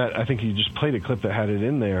that I think you just played a clip that had it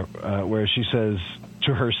in there, where she says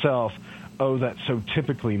to herself, "Oh, that's so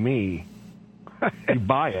typically me," you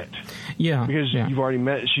buy it. Yeah. Because you've already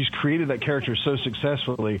met, she's created that character so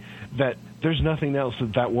successfully that there's nothing else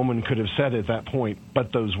that woman could have said at that point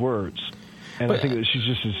but those words. And I think that she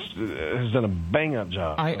just has done a bang-up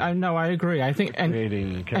job. I know, I agree. I think,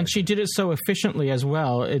 and she did it so efficiently as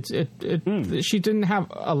well. She didn't have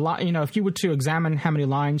a lot. If you were to examine how many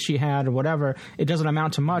lines she had or whatever, it doesn't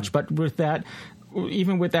amount to much. But with that,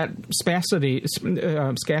 even with that scarcity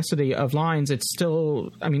of lines, it's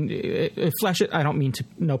still. I mean, it fleshes. I don't mean to.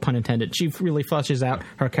 No pun intended. She really fleshes out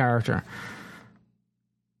her character.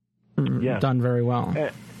 Yeah, done very well.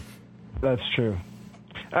 That's true.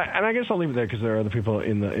 And I guess I'll leave it there because there are other people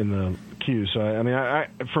in the queue. So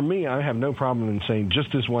for me, I have no problem in saying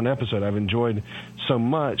just this one episode I've enjoyed so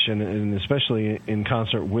much, and especially in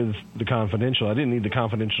concert with The Confidential. I didn't need The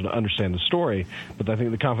Confidential to understand the story, but I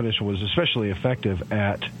think The Confidential was especially effective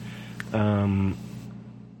at telling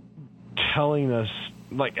us,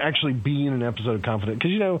 like, actually being an episode of Confidential.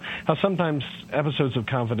 Because you know how sometimes episodes of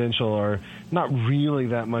Confidential are not really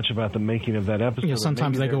that much about the making of that episode. Yeah,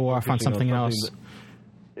 sometimes they go off on something else.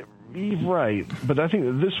 Right, but I think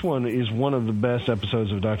that this one is one of the best episodes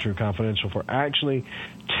of Doctor Who Confidential for actually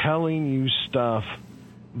telling you stuff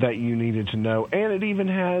that you needed to know, and it even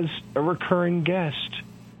has a recurring guest,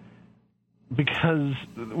 because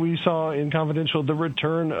we saw in Confidential the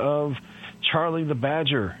return of Charlie the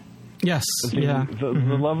Badger. Yes, the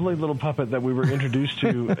lovely little puppet that we were introduced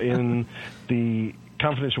to in the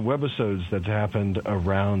Confidential webisodes that happened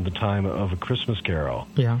around the time of A Christmas Carol.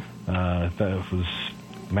 Yeah, that was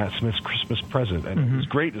Matt Smith's Christmas present, and it was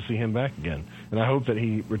great to see him back again. And I hope that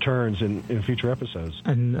he returns in future episodes.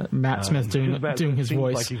 And Matt Smith doing his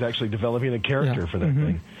voice. Like he's actually developing a character for that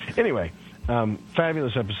thing. Anyway,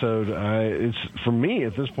 fabulous episode. It's, for me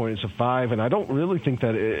at this point, it's a 5, and I don't really think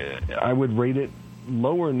that I would rate it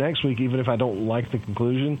lower next week, even if I don't like the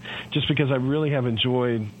conclusion, just because I really have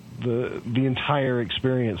enjoyed the entire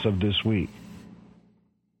experience of this week.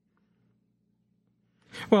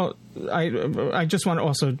 Well, I just want to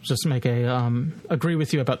also just make agree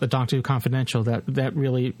with you about the Doctor Who Confidential, that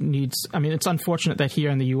really needs. I mean, it's unfortunate that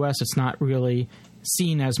here in the U.S. it's not really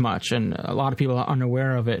seen as much, and a lot of people are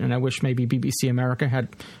unaware of it. And I wish maybe BBC America had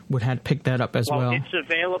picked that up as well. Well, it's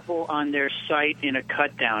available on their site in a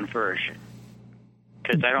cut-down version,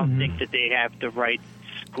 because I don't think that they have the rights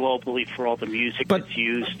globally for all the music that's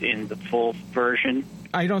used in the full version.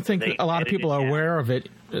 I don't think a lot of people are aware of it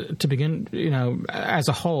to begin, as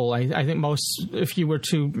a whole. I think most, if you were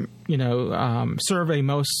to, survey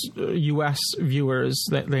most U.S. viewers,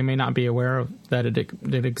 that they may not be aware of that it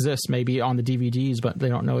exists, maybe on the DVDs, but they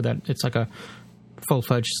don't know that it's like a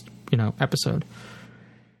full-fledged, episode.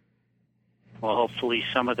 Well, hopefully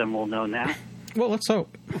some of them will know now. Well, let's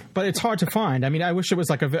hope. But it's hard to find. I mean, I wish it was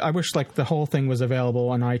I wish the whole thing was available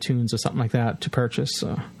on iTunes or something like that to purchase.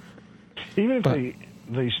 Even if they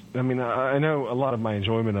I mean, I know a lot of my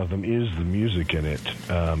enjoyment of them is the music in it.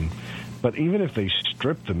 But even if they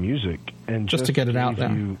strip the music and just to get it out there.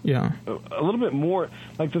 A little bit more.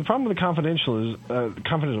 Like, the problem with the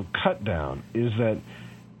confidential cut down is that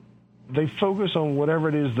they focus on whatever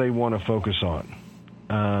it is they want to focus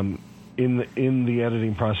on in the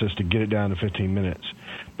editing process to get it down to 15 minutes.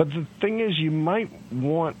 But the thing is, you might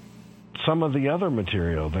want some of the other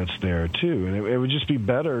material that's there too, and it would just be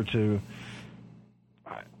better to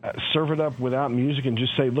serve it up without music and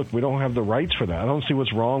just say, look, we don't have the rights for that. I don't see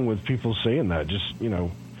what's wrong with people saying that. Just,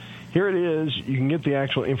 here it is. You can get the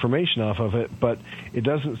actual information off of it, but it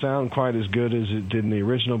doesn't sound quite as good as it did in the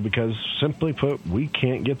original because, simply put, we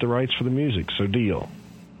can't get the rights for the music, so deal.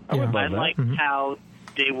 I like how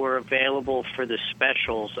they were available for the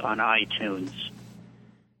specials on iTunes.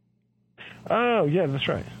 Oh, yeah, that's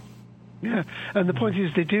right. Yeah, and the point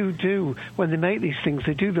is they do when they make these things,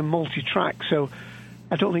 they do them multi-track, so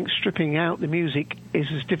I don't think stripping out the music is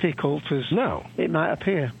as difficult as it might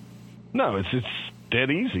appear. No, it's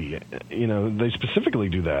dead easy. They specifically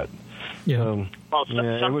do that. Yeah.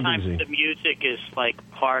 Sometimes the music is like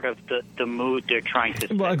part of the mood they're trying to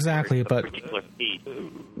set. Well, exactly, but particular piece.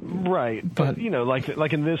 Right, but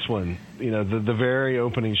like in this one, the very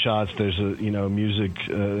opening shots, there's music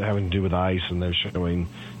having to do with ice, and they're showing,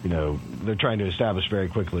 they're trying to establish very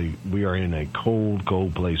quickly we are in a cold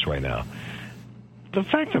place right now. The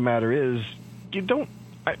fact of the matter is, you don't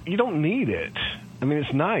need it. I mean,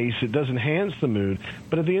 it's nice, it does enhance the mood,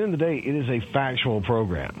 but at the end of the day, it is a factual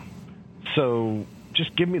program. So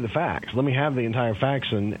just give me the facts. Let me have the entire facts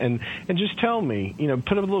and just tell me,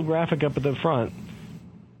 put a little graphic up at the front.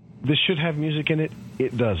 This should have music in it.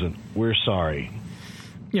 It doesn't. We're sorry.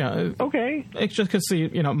 Yeah. Okay. It's just because,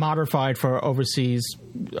 modified for overseas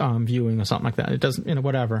viewing or something like that. It doesn't,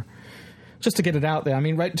 whatever. Just to get it out there. I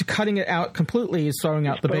mean, to cutting it out completely is throwing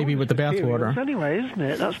out the baby with the bathwater. Anyway, isn't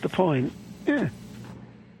it? That's the point. Yeah.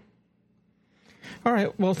 All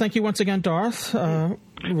right. Well, thank you once again, Darth.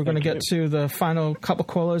 We're going to get to the final couple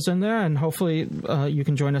callers in there, and hopefully you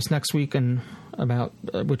can join us next week about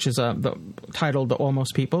which is titled "The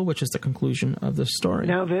Almost People," which is the conclusion of the story.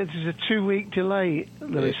 Now there's a 2-week delay.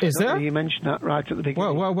 Lewis. Is there? You mentioned that right at the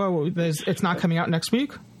beginning. Whoa! It's not coming out next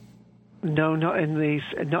week. No, not in the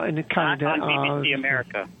calendar. Not on BBC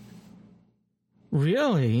America.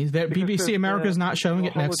 Really? BBC America is not showing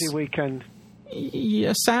it next weekend.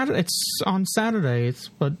 Yeah, Saturday. It's on Saturdays,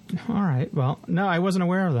 but all right. Well, no, I wasn't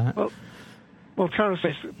aware of that. Well, Charles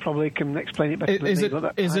probably can explain it better than me. Is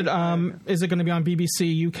it going to be on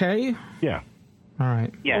BBC UK? Yeah. All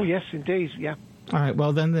right. Yeah. Oh, yes, indeed. Yeah. All right.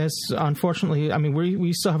 Well, then there's unfortunately. I mean,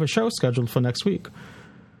 we still have a show scheduled for next week.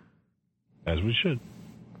 As we should.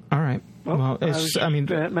 All right. Well, mentioning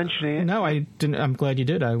it. No, I didn't. I'm glad you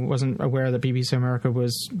did. I wasn't aware that BBC America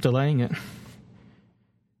was delaying it.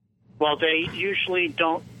 Well, they usually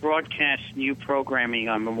don't broadcast new programming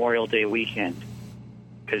on Memorial Day weekend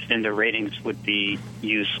because then the ratings would be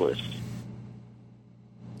useless.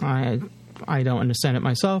 I don't understand it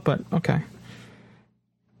myself, but okay.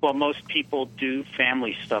 Well, most people do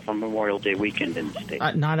family stuff on Memorial Day weekend in the States.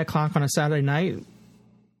 At 9 o'clock on a Saturday night?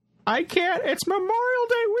 I can't. It's Memorial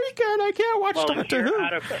Day weekend. I can't watch Doctor Who. Well, if you're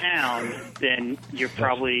out of town, then you're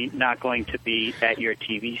probably not going to be at your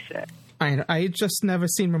TV set. I just never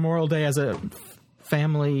seen Memorial Day as a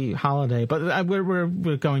family holiday, but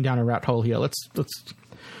we're going down a rat hole here. Let's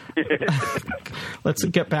let's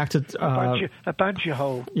get back to a badger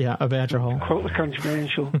hole. Yeah, a badger hole. Quote the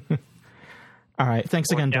controversial. All right,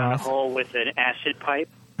 thanks again, down Darth. A hole with an acid pipe.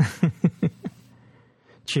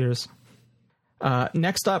 Cheers.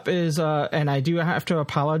 Next up is, and I do have to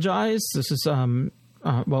apologize. This is Mark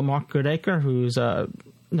Goodacre, who's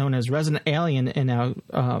known as Resident Alien in our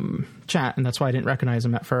chat, and that's why I didn't recognize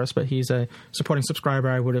him at first, but he's a supporting subscriber.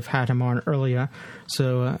 I would have had him on earlier,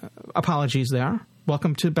 so apologies there.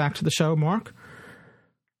 Welcome back to the show, Mark.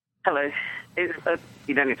 Hello.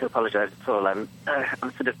 You don't need to apologise at all. I'm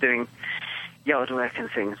sort of doing yard work and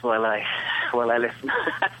things while I listen.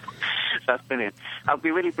 That's brilliant. I'll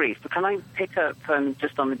be really brief, but can I pick up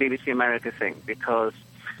just on the BBC America thing, because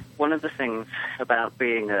one of the things about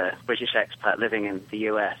being a British expat living in the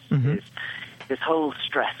US is this whole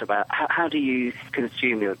stress about how do you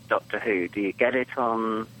consume your Doctor Who? Do you get it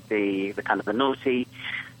on the kind of the naughty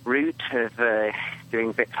route of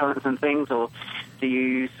doing VidCons and things, or do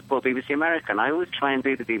you support BBC America? And I always try and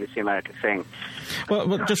do the BBC America thing.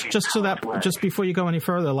 Well, just before you go any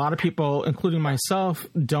further, a lot of people, including myself,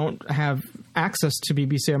 don't have access to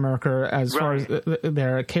BBC America as far as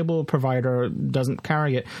their cable provider doesn't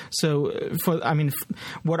carry it. So,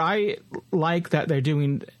 what I like that they're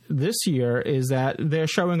doing this year is that they're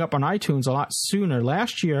showing up on iTunes a lot sooner.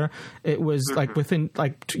 Last year, it was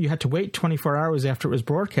you had to wait 24 hours after it was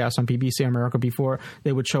broadcast on BBC America before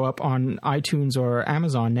they would show up on iTunes or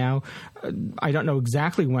Amazon. Now, I don't know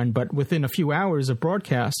exactly when, but within a few hours of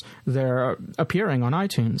broadcast, they're appearing on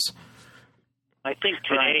iTunes. I think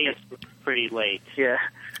today is pretty late. Yeah.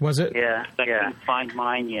 Was it? Yeah. I couldn't find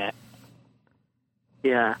mine yet.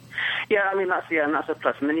 Yeah. Yeah, I mean, that's a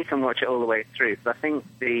plus. And then you can watch it all the way through. So I think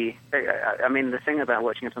the thing about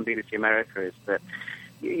watching it on BBC America is that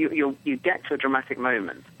you get to a dramatic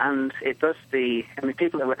moment, and it does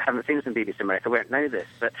people that haven't seen this in BBC America won't know this,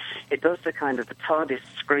 but it does the kind of the TARDIS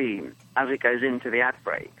scream as it goes into the ad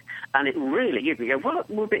break. And it really, you go, well,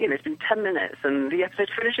 it's been 10 minutes and the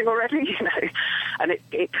episode's finishing already, and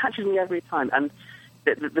it catches me every time. And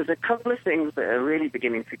there's a couple of things that are really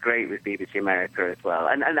beginning to grate with BBC America as well.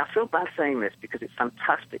 And I feel bad saying this because it's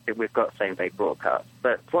fantastic that we've got same-day broadcast.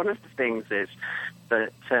 But one of the things is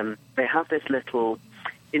that they have this little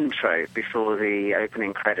intro before the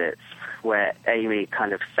opening credits where Amy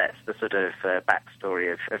kind of sets the sort of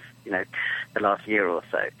backstory of the last year or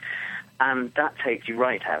so. And that takes you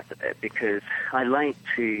right out of it because I like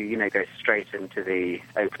to, go straight into the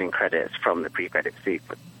opening credits from the pre-credit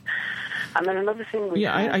sequence. And then another thing...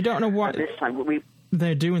 I don't know why this time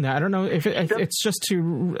they're doing that. I don't know if it's just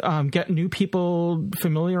to get new people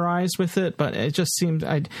familiarized with it, but it just seemed...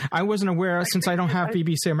 I wasn't aware, since I don't have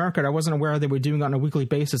BBC America, I wasn't aware they were doing it on a weekly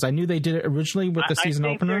basis. I knew they did it originally with the season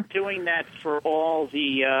opener. I think they're doing that for all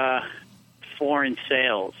the foreign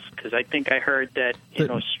sales, because I think I heard that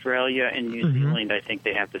in Australia and New Zealand, I think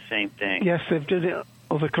they have the same thing. Yes, they've done it in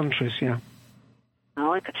other countries, yeah.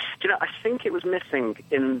 Oh, okay. Do you know, I think it was missing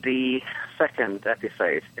in the second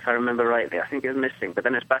episode, if I remember rightly. I think it was missing, but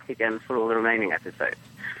then it's back again for all the remaining episodes.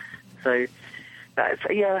 So,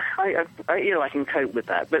 I can cope with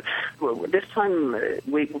that. But this time,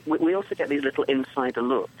 we also get these little insider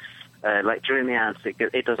looks. Like during the ads,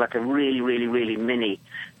 it does like a really, really, really mini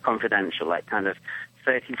confidential, like kind of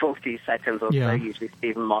 30, 40 seconds or so, usually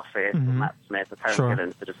Stephen Moffat or Matt Smith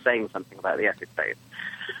apparently sort of saying something about the episode.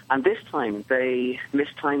 And this time they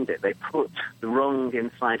mistimed it. They put the wrong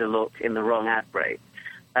insider look in the wrong ad break.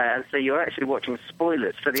 And so you're actually watching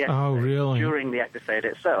spoilers for the episode during the episode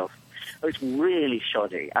itself. Oh, it's really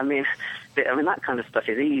shoddy. I mean, that kind of stuff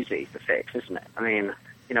is easy to fix, isn't it? I mean...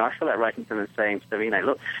 I feel like writing to them and saying to them,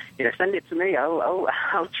 look, send it to me. I'll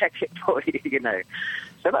check it for you.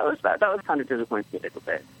 So that was kind of disappointing a little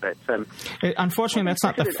bit. But unfortunately, that's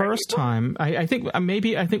not the first time. I think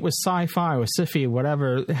with Sci-Fi or Sci-Fi,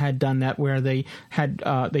 whatever, had done that where they had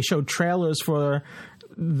they showed trailers for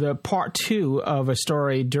the part 2 of a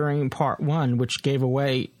story during part 1, which gave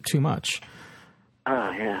away too much.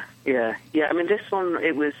 Oh, yeah. I mean, this one,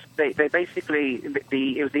 it was, they basically,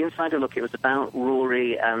 it was the insider look, it was about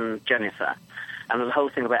Rory and Jennifer. And there was a whole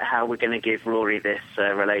thing about how we're going to give Rory this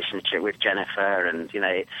relationship with Jennifer and,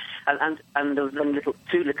 and there was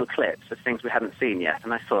two little clips of things we hadn't seen yet.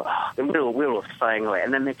 And I thought, we were all sighing away.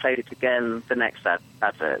 And then they played it again the next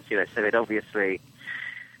advert, so they'd obviously...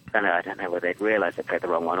 I don't know whether they'd realised they played the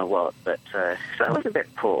wrong one or what, but so that was a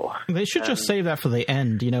bit poor. They should just save that for the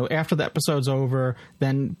end, after the episode's over,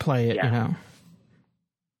 then play it, Yeah.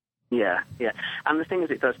 And the thing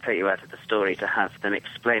is, it does take you out of the story to have them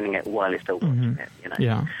explaining it while you're still watching it,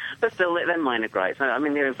 Yeah. But still, they're minor gripes. I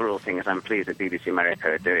mean, the overall thing is I'm pleased that BBC America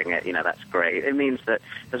are doing it. That's great. It means that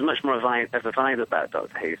there's much more of a vibe about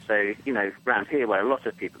Doctor Who. So, around here where a lot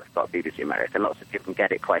of people have got BBC America, lots of people can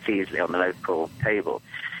get it quite easily on the local cable.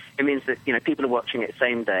 It means that, people are watching it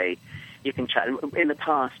same day. You can chat. In the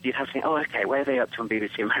past, you'd have to think, okay, where are they up to on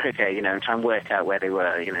BBC America, and try and work out where they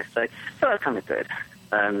were, So that's kind of good.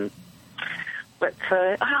 But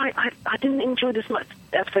I didn't enjoy this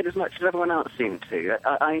episode as much as everyone else seemed to.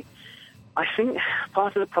 I think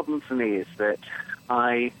part of the problem for me is that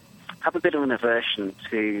I have a bit of an aversion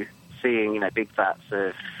to seeing, big vats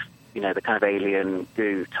of, the kind of alien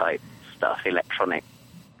goo type stuff, electronic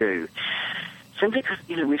goo. Simply because,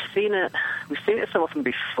 we've seen it so often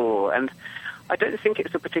before, and I don't think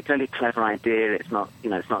it's a particularly clever idea. It's not,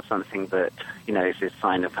 it's not something that, is a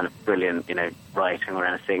sign of kind of brilliant, writing or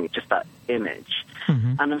anything. It's just that image.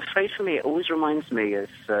 Mm-hmm. And I'm afraid for me, it always reminds me of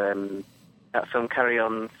that film Carry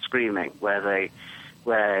On Screaming, where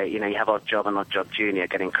you have Odd Job and Odd Job Jr.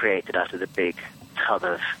 getting created out of the big tub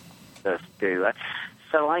of goo.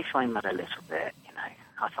 So I find that a little bit,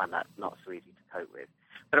 I find that not so easy to cope with.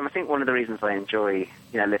 But I think one of the reasons I enjoy,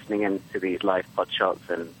 listening into these live Podshocks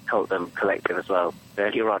and call them collective as well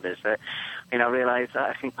earlier on is that, I realise that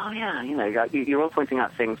I think, oh yeah, you're all pointing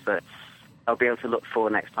out things that I'll be able to look for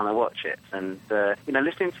next time I watch it. And,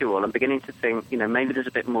 listening to you all, I'm beginning to think, maybe there's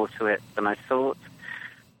a bit more to it than I thought.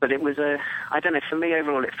 But it was I don't know, for me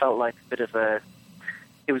overall it felt like a bit of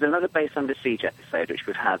it was another Base Under Siege episode, which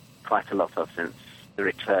we've had quite a lot of since The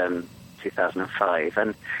Return 2005.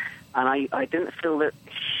 And I didn't feel that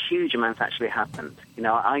huge amounts actually happened.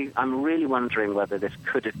 I'm really wondering whether this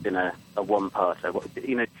could have been a one-parter.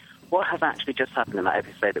 What has actually just happened in that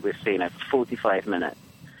episode that we've seen over 45 minutes?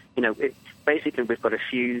 Basically we've got a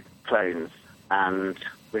few clones, and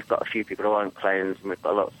we've got a few people who aren't clones, and we've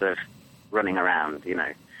got lots of running around,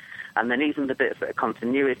 And then even the bits that are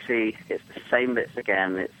continuity, it's the same bits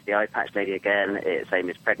again. It's the eye patch lady again. It's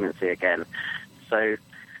Amy's pregnancy again. So,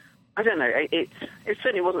 I don't know. It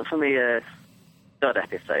certainly wasn't for me a dud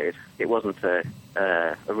episode. It wasn't a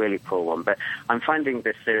really poor one. But I'm finding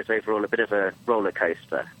this series overall a bit of a roller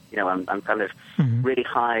coaster. I'm kind of really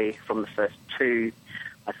high from the first two.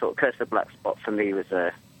 I thought Curse of Black Spot for me was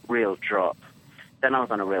a real drop. Then I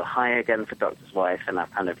was on a real high again for Doctor's Wife, and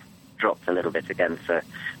I've kind of dropped a little bit again for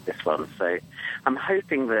this one. So I'm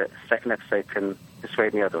hoping that the second episode can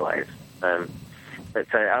persuade me otherwise. But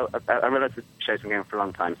I realise the show's been going for a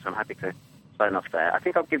long time, so I'm happy to sign off there. I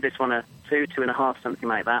think I'll give this one a 2.5, something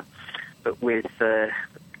like that, but with the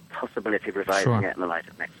possibility of revising it in the light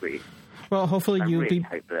of next week. Well, hopefully you'll be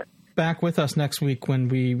back with us next week when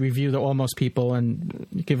we review the Almost People and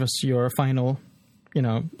give us your final,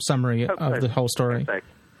 summary of the whole story.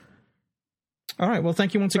 All right. Well,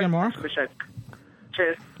 thank you once again, Mark.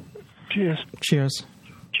 Cheers. Cheers. Cheers.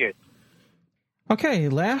 Cheers. Okay,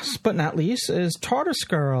 last but not least is TARDIS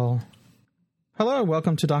Girl. Hello,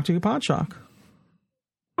 welcome to Doctor Who Podshock.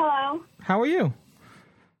 Hello. How are you?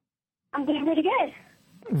 I'm doing pretty good.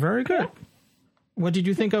 Very good. What did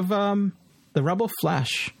you think of the Rebel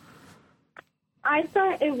Flesh? I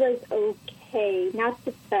thought it was okay, not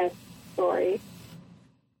the best story.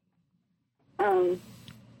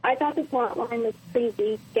 I thought the plot line was pretty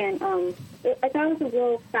weak, and I thought it was a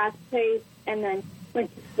little fast-paced, and then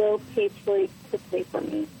went to slow pace really quickly for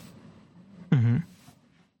me. Mm-hmm.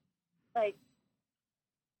 Like,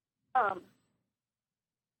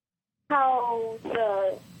 how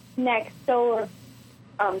the next solar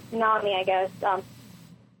tsunami, I guess,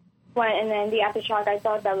 went, and then the aftershock, I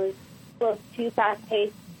thought that was a little too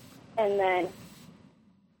fast-paced, and then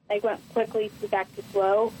went quickly back to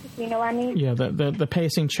slow, if you know what I mean? Yeah, the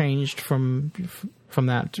pacing changed from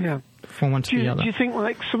that, from one to the other. Do you think,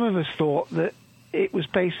 some of us thought that it was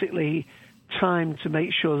basically time to make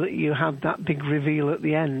sure that you had that big reveal at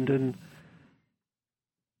the end, and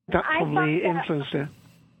that probably influenced it?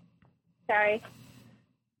 Sorry.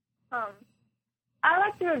 I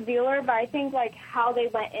like the revealer, but I think, how they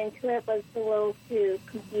went into it was a little too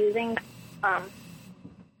confusing,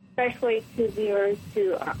 especially to viewers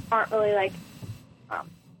who aren't really like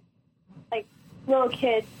little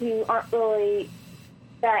kids who aren't really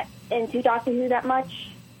that into Doctor Who that much.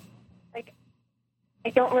 I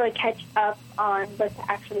don't really catch up on what's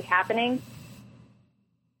actually happening.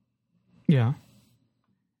 Yeah.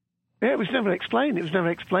 Yeah, it was never explained.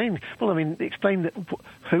 Well, I mean, it explained that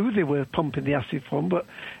who they were pumping the acid from, but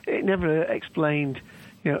it never explained,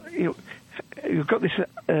 you've got this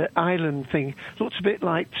island thing. Looks a bit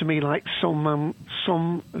to me like Mount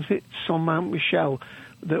Michel,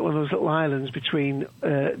 that one of those little islands between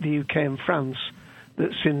the UK and France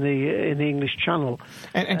that's in the English Channel.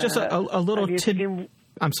 And just a little tidbit.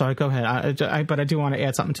 I'm sorry, go ahead. But I do want to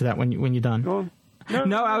add something to that when you're done. Go on.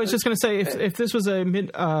 No, I was just going to say if this was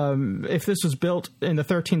if this was built in the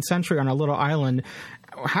 13th century on a little island,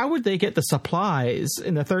 how would they get the supplies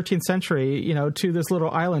in the 13th century, to this little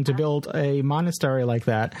island to build a monastery like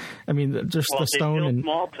that? I mean, just the stone and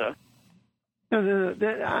Malta. No,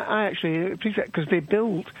 I actually appreciate because they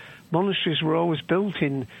built monasteries were always built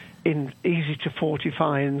in easy to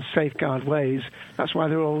fortify and safeguard ways. That's why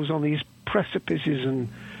they're always on these precipices and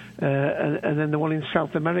then the one in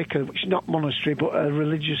South America, which is not monastery but a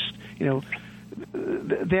religious,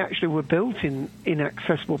 they actually were built in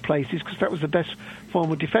inaccessible places because that was the best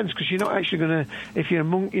form of defence. Because you're not actually going to, if you're a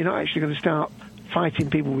monk, you're not actually going to start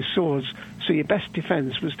fighting people with swords. So your best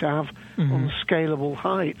defence was to have unscalable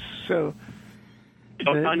heights. So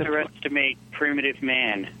don't underestimate primitive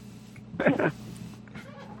man.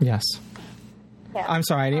 Yes. Yeah. I'm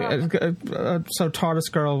sorry. So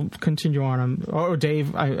TARDIS Girl, continue on. Oh,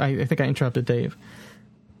 Dave, I think I interrupted Dave.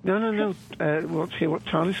 No. Let's hear what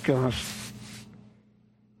TARDIS Girl has.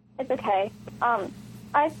 It's okay.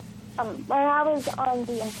 I When I was on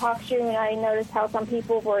the talk show, and I noticed how some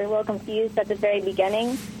people were a little confused at the very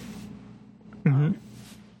beginning. Mm-hmm.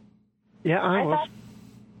 Yeah, I was.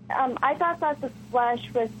 I thought that the flesh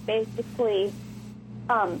was basically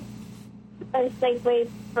a safe way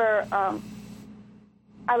for,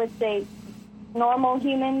 I would say, normal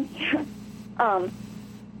humans.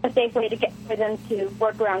 A safe way for them to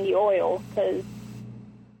work around the oil, because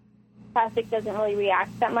plastic doesn't really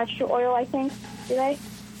react that much to oil, I think. Do they?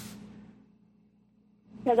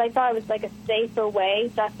 Because I thought it was like a safer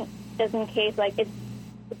way, just in case, like, if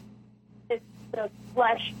the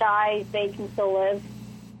flesh dies, they can still live.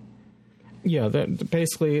 Yeah, that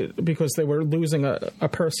basically because they were losing a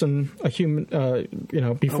person, a human,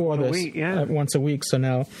 before this once a week. So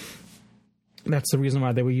now that's the reason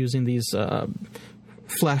why they were using these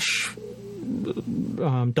flesh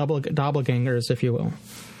doppelgangers, if you will.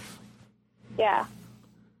 Yeah.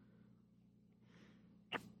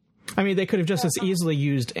 I mean, they could have just as easily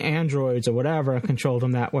used androids or whatever and controlled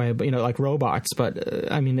them that way, but, like robots.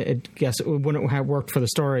 But, I mean, I guess it wouldn't have worked for the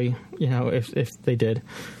story, if they did.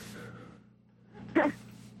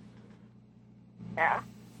 Yeah.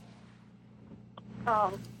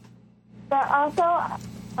 But also,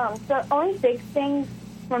 the only big thing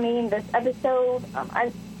for me in this episode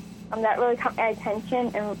that really caught my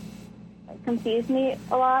attention and confused me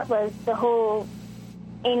a lot was the whole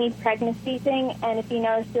Amy pregnancy thing. And if you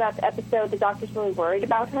notice throughout the episode, the doctor's really worried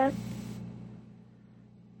about her.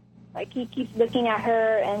 Like, he keeps looking at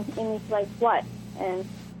her, and Amy's like, what? And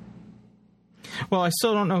well, I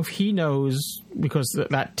still don't know if he knows, because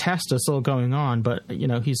that test is still going on, but,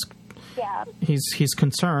 he's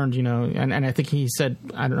concerned, and I think he said,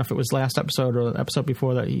 I don't know if it was last episode or the episode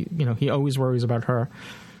before that, he always worries about her.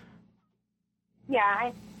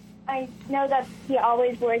 Yeah, I know that he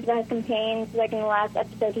always worries about his companions. Like in the last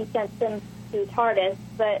episode, he sent them to TARDIS,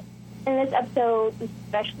 but in this episode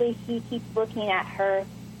especially, he keeps looking at her,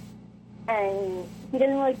 and he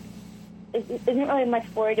isn't really much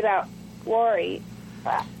worried about Rory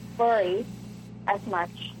as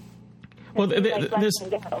much. Well, there's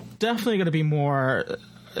definitely going to be more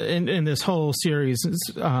in this whole series.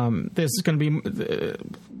 There's going to be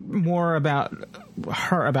more about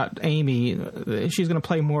her, about Amy. She's going to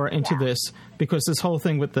play more into this, because this whole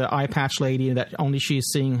thing with the eye patch lady, that only she's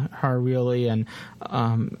seeing her really, and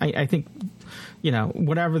I think,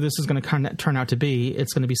 whatever this is going to turn out to be,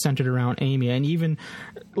 it's going to be centered around Amy. And even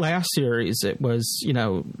last series, it was,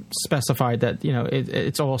 specified that,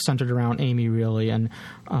 it's all centered around Amy, really. And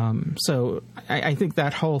so I think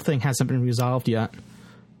that whole thing hasn't been resolved yet.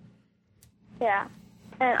 Yeah.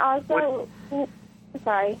 And also,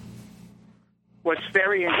 sorry. What's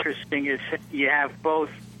very interesting is you have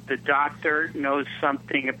both the doctor knows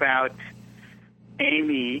something about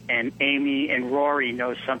Amy and Rory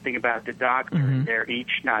knows something about the doctor, and they're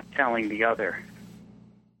each not telling the other.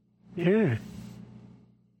 Yeah.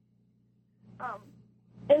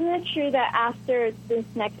 Isn't it true that after this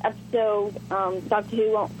next episode, Doctor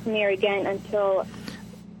Who won't premiere again until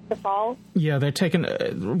the fall? Yeah, they're taking.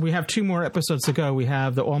 We have 2 more episodes to go. We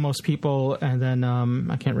have the Almost People, and then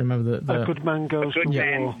I can't remember the A Good Man Goes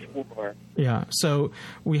to War. Yeah, so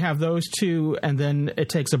we have those 2, and then it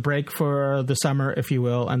takes a break for the summer, if you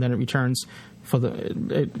will, and then it returns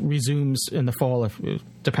it resumes in the fall,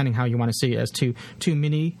 depending how you want to see it, as two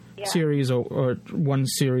mini series or one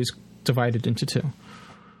series divided into 2.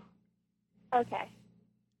 Okay.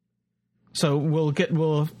 So we'll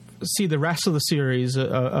see the rest of the series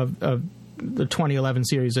of the 2011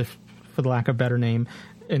 series, for the lack of a better name,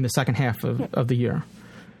 in the second half of the year.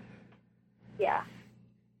 Yeah.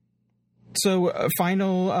 So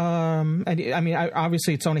final,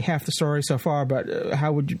 obviously it's only half the story so far, but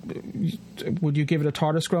how would you give it a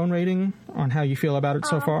TARDIS grown rating on how you feel about it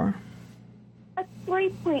so far? A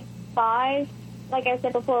 3.5. Like I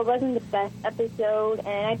said before, it wasn't the best episode,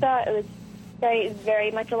 and I thought it was very,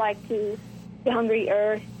 very much alike to The Hungry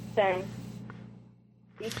Earth, and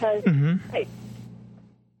because one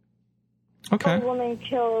woman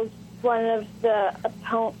kills one of the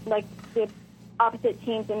the opposite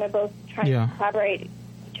teams, and they're both trying to collaborate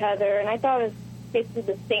each other, and I thought it was basically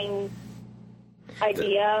the same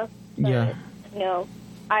idea, but,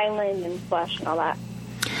 island and flesh and all that.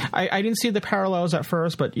 I didn't see the parallels at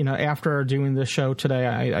first, but after doing the show today,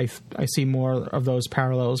 I see more of those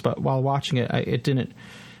parallels. But while watching it,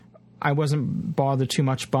 I wasn't bothered too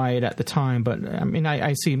much by it at the time. But I mean,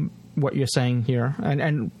 I see what you're saying here,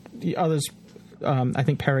 and the others. I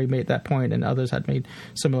think Perry made that point, and others had made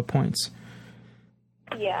similar points.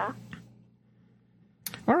 Yeah.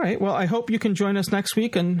 All right. Well, I hope you can join us next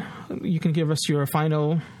week, and you can give us your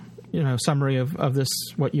final summary of this,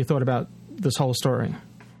 what you thought about this whole story.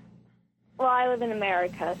 Well, I live in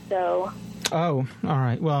America, so... Oh, all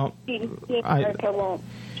right. Well, America won't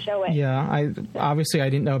show it. Yeah, I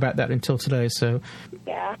didn't know about that until today, so...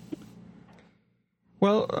 Yeah.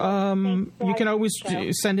 Well, you can always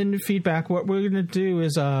send in feedback. What we're going to do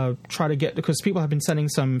is try to get... Because people have been sending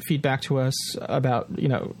some feedback to us about,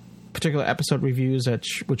 particular episode reviews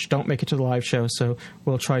which don't make it to the live show, so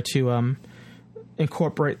we'll try to...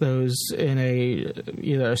 incorporate those in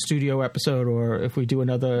either a studio episode or if we do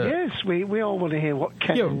another... Yes, we all want to hear what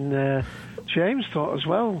Ken and James thought as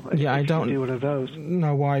well. Yeah, I don't do one of those.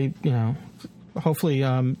 know why, hopefully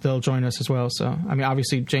they'll join us as well. So, I mean,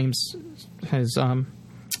 obviously James has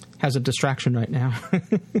a distraction right now.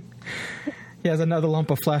 He has another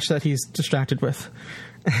lump of flesh that he's distracted with.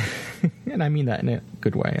 And I mean that in a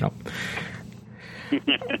good way. All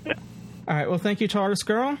right, well, thank you, TARDIS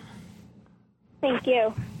Girl. Thank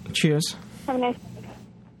you. Cheers. Have a nice day.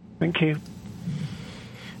 Thank you.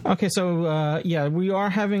 Okay, so we are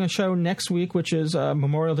having a show next week, which is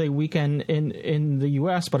Memorial Day weekend in the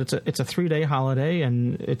U.S., but it's a 3-day holiday,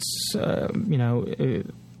 and it's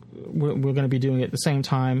we're going to be doing it at the same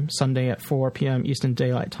time, Sunday at 4 p.m. Eastern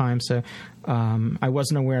Daylight Time. So I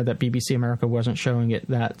wasn't aware that BBC America wasn't showing it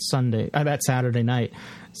that Saturday night.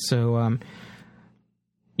 So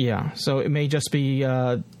so it may just be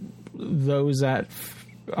those that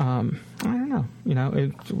I don't know.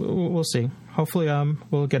 We'll see. Hopefully,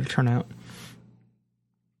 we'll get a turnout.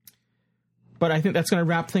 But I think that's going to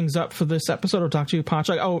wrap things up for this episode of Doctor Who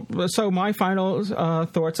Podshock. Oh, so my final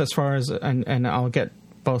thoughts as far as, and I'll get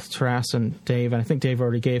both Taras and Dave, and I think Dave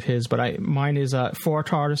already gave his, but mine is 4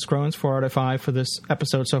 TARDIS groans, 4 out of 5 for this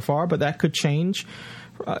episode so far, but that could change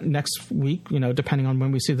next week, depending on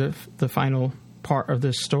when we see the final part of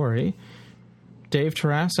this story. Dave,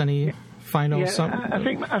 Taras, any final... I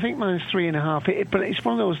think mine's 3.5, but it's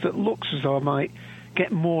one of those that looks as though I might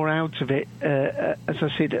get more out of it, as I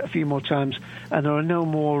said a few more times, and there are no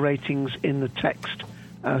more ratings in the text.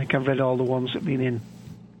 I think I've read all the ones that have been in.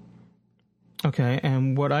 Okay,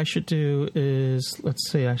 and what I should do is,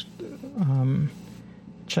 let's see,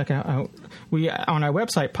 check out we on our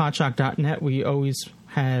website, podshock.net, we always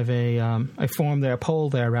have a form there, a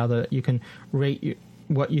poll there, rather, that you can rate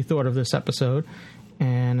what you thought of this episode.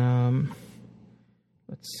 And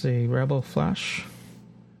let's see, Rebel Flash.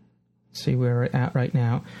 Let's see where we're at right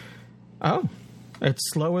now. Oh,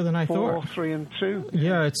 it's slower than I thought. 4, 3, and 2.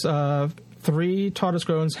 Yeah, it's 3. TARDIS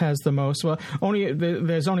Groans has the most. Well,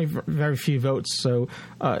 there's only very few votes. So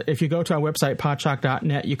if you go to our website,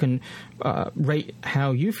 podshock.net, you can rate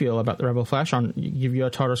how you feel about the Rebel Flash. Give you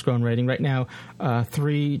a TARDIS Groan rating. Right now,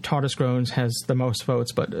 3 TARDIS Groans has the most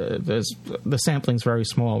votes, but the sampling's very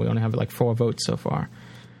small. We only have 4 votes so far.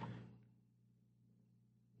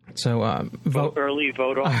 So vote early,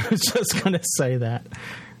 vote often. I was just going to say that.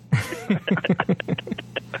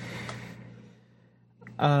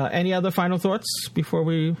 Any other final thoughts before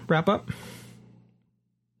we wrap up?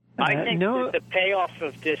 I think that the payoff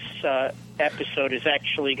of this episode is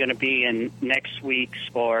actually going to be in next week's,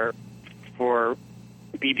 or for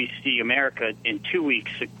BBC America in 2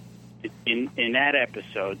 weeks in that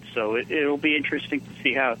episode. So it'll be interesting to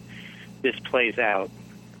see how this plays out.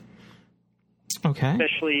 Okay.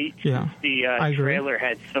 Especially the trailer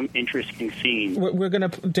had some interesting scenes. We're going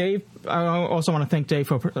to... Dave, I also want to thank Dave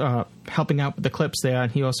for helping out with the clips there,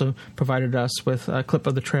 and he also provided us with a clip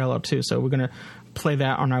of the trailer, too. So we're going to play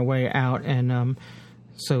that on our way out. And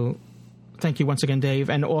so thank you once again, Dave.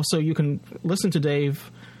 And also you can listen to Dave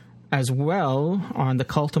as well on the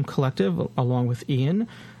Cultum Collective, along with Ian,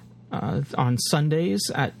 on Sundays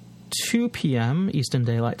at 2 p.m. Eastern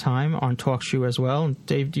Daylight Time on TalkShoe as well. And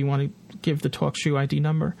Dave, do you want to give the TalkShoe ID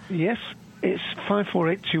number? Yes, it's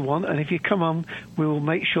 54821, and if you come on, we will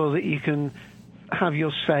make sure that you can have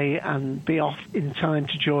your say and be off in time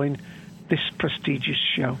to join this prestigious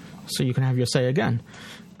show. So you can have your say again.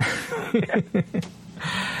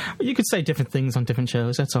 You could say different things on different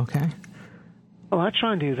shows. That's okay. Oh, I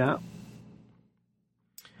try and do that.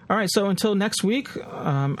 All right, so until next week,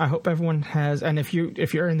 I hope everyone has, and if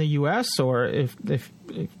you're in the U.S. or if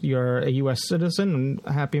you're a U.S. citizen,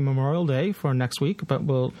 happy Memorial Day for next week. But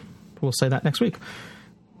we'll say that next week.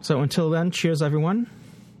 So until then, cheers, everyone.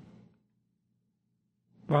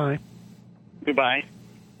 Bye. Goodbye.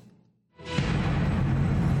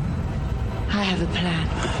 I have a plan.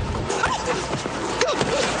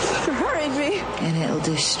 You worried me. And it'll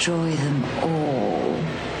destroy them all.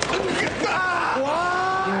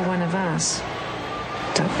 You're one of us,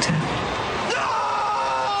 Doctor.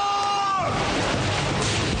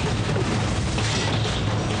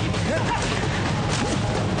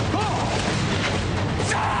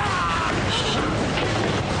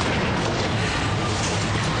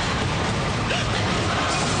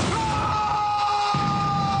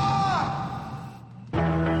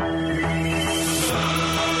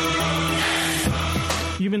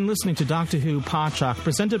 You've been listening to Doctor Who Podshock,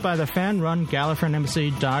 presented by the fan-run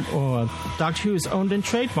GallifreyandEmbassy.org. Doctor Who is owned and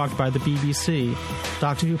trademarked by the BBC.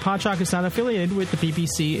 Doctor Who Podshock is not affiliated with the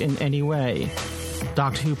BBC in any way.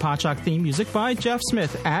 Doctor Who Podshock theme music by Jeff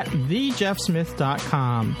Smith at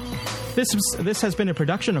thejeffsmith.com. This has been a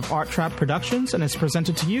production of Art Trap Productions and is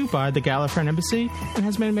presented to you by the Gallifreyan Embassy and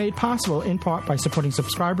has been made possible in part by supporting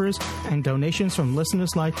subscribers and donations from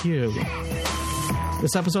listeners like you.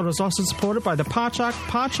 This episode was also supported by the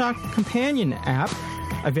Podshock Companion app,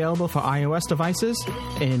 available for iOS devices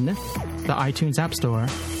in the iTunes App Store.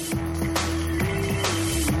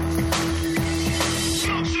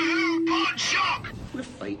 We're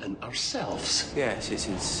fighting ourselves. Yes, it's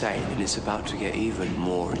insane, and it's about to get even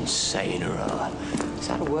more insaner. Is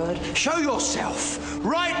that a word? Show yourself!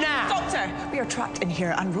 Right now! Doctor! We are trapped in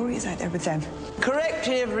here, and Rory's out there with them. Correct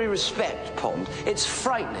in every respect, Pond. It's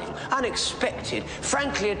frightening, unexpected,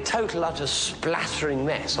 frankly a total utter splattering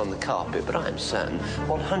mess on the carpet, but I am certain,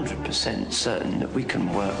 100% certain, that we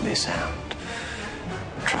can work this out.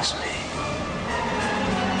 Trust me.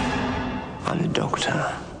 I'm the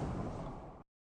Doctor.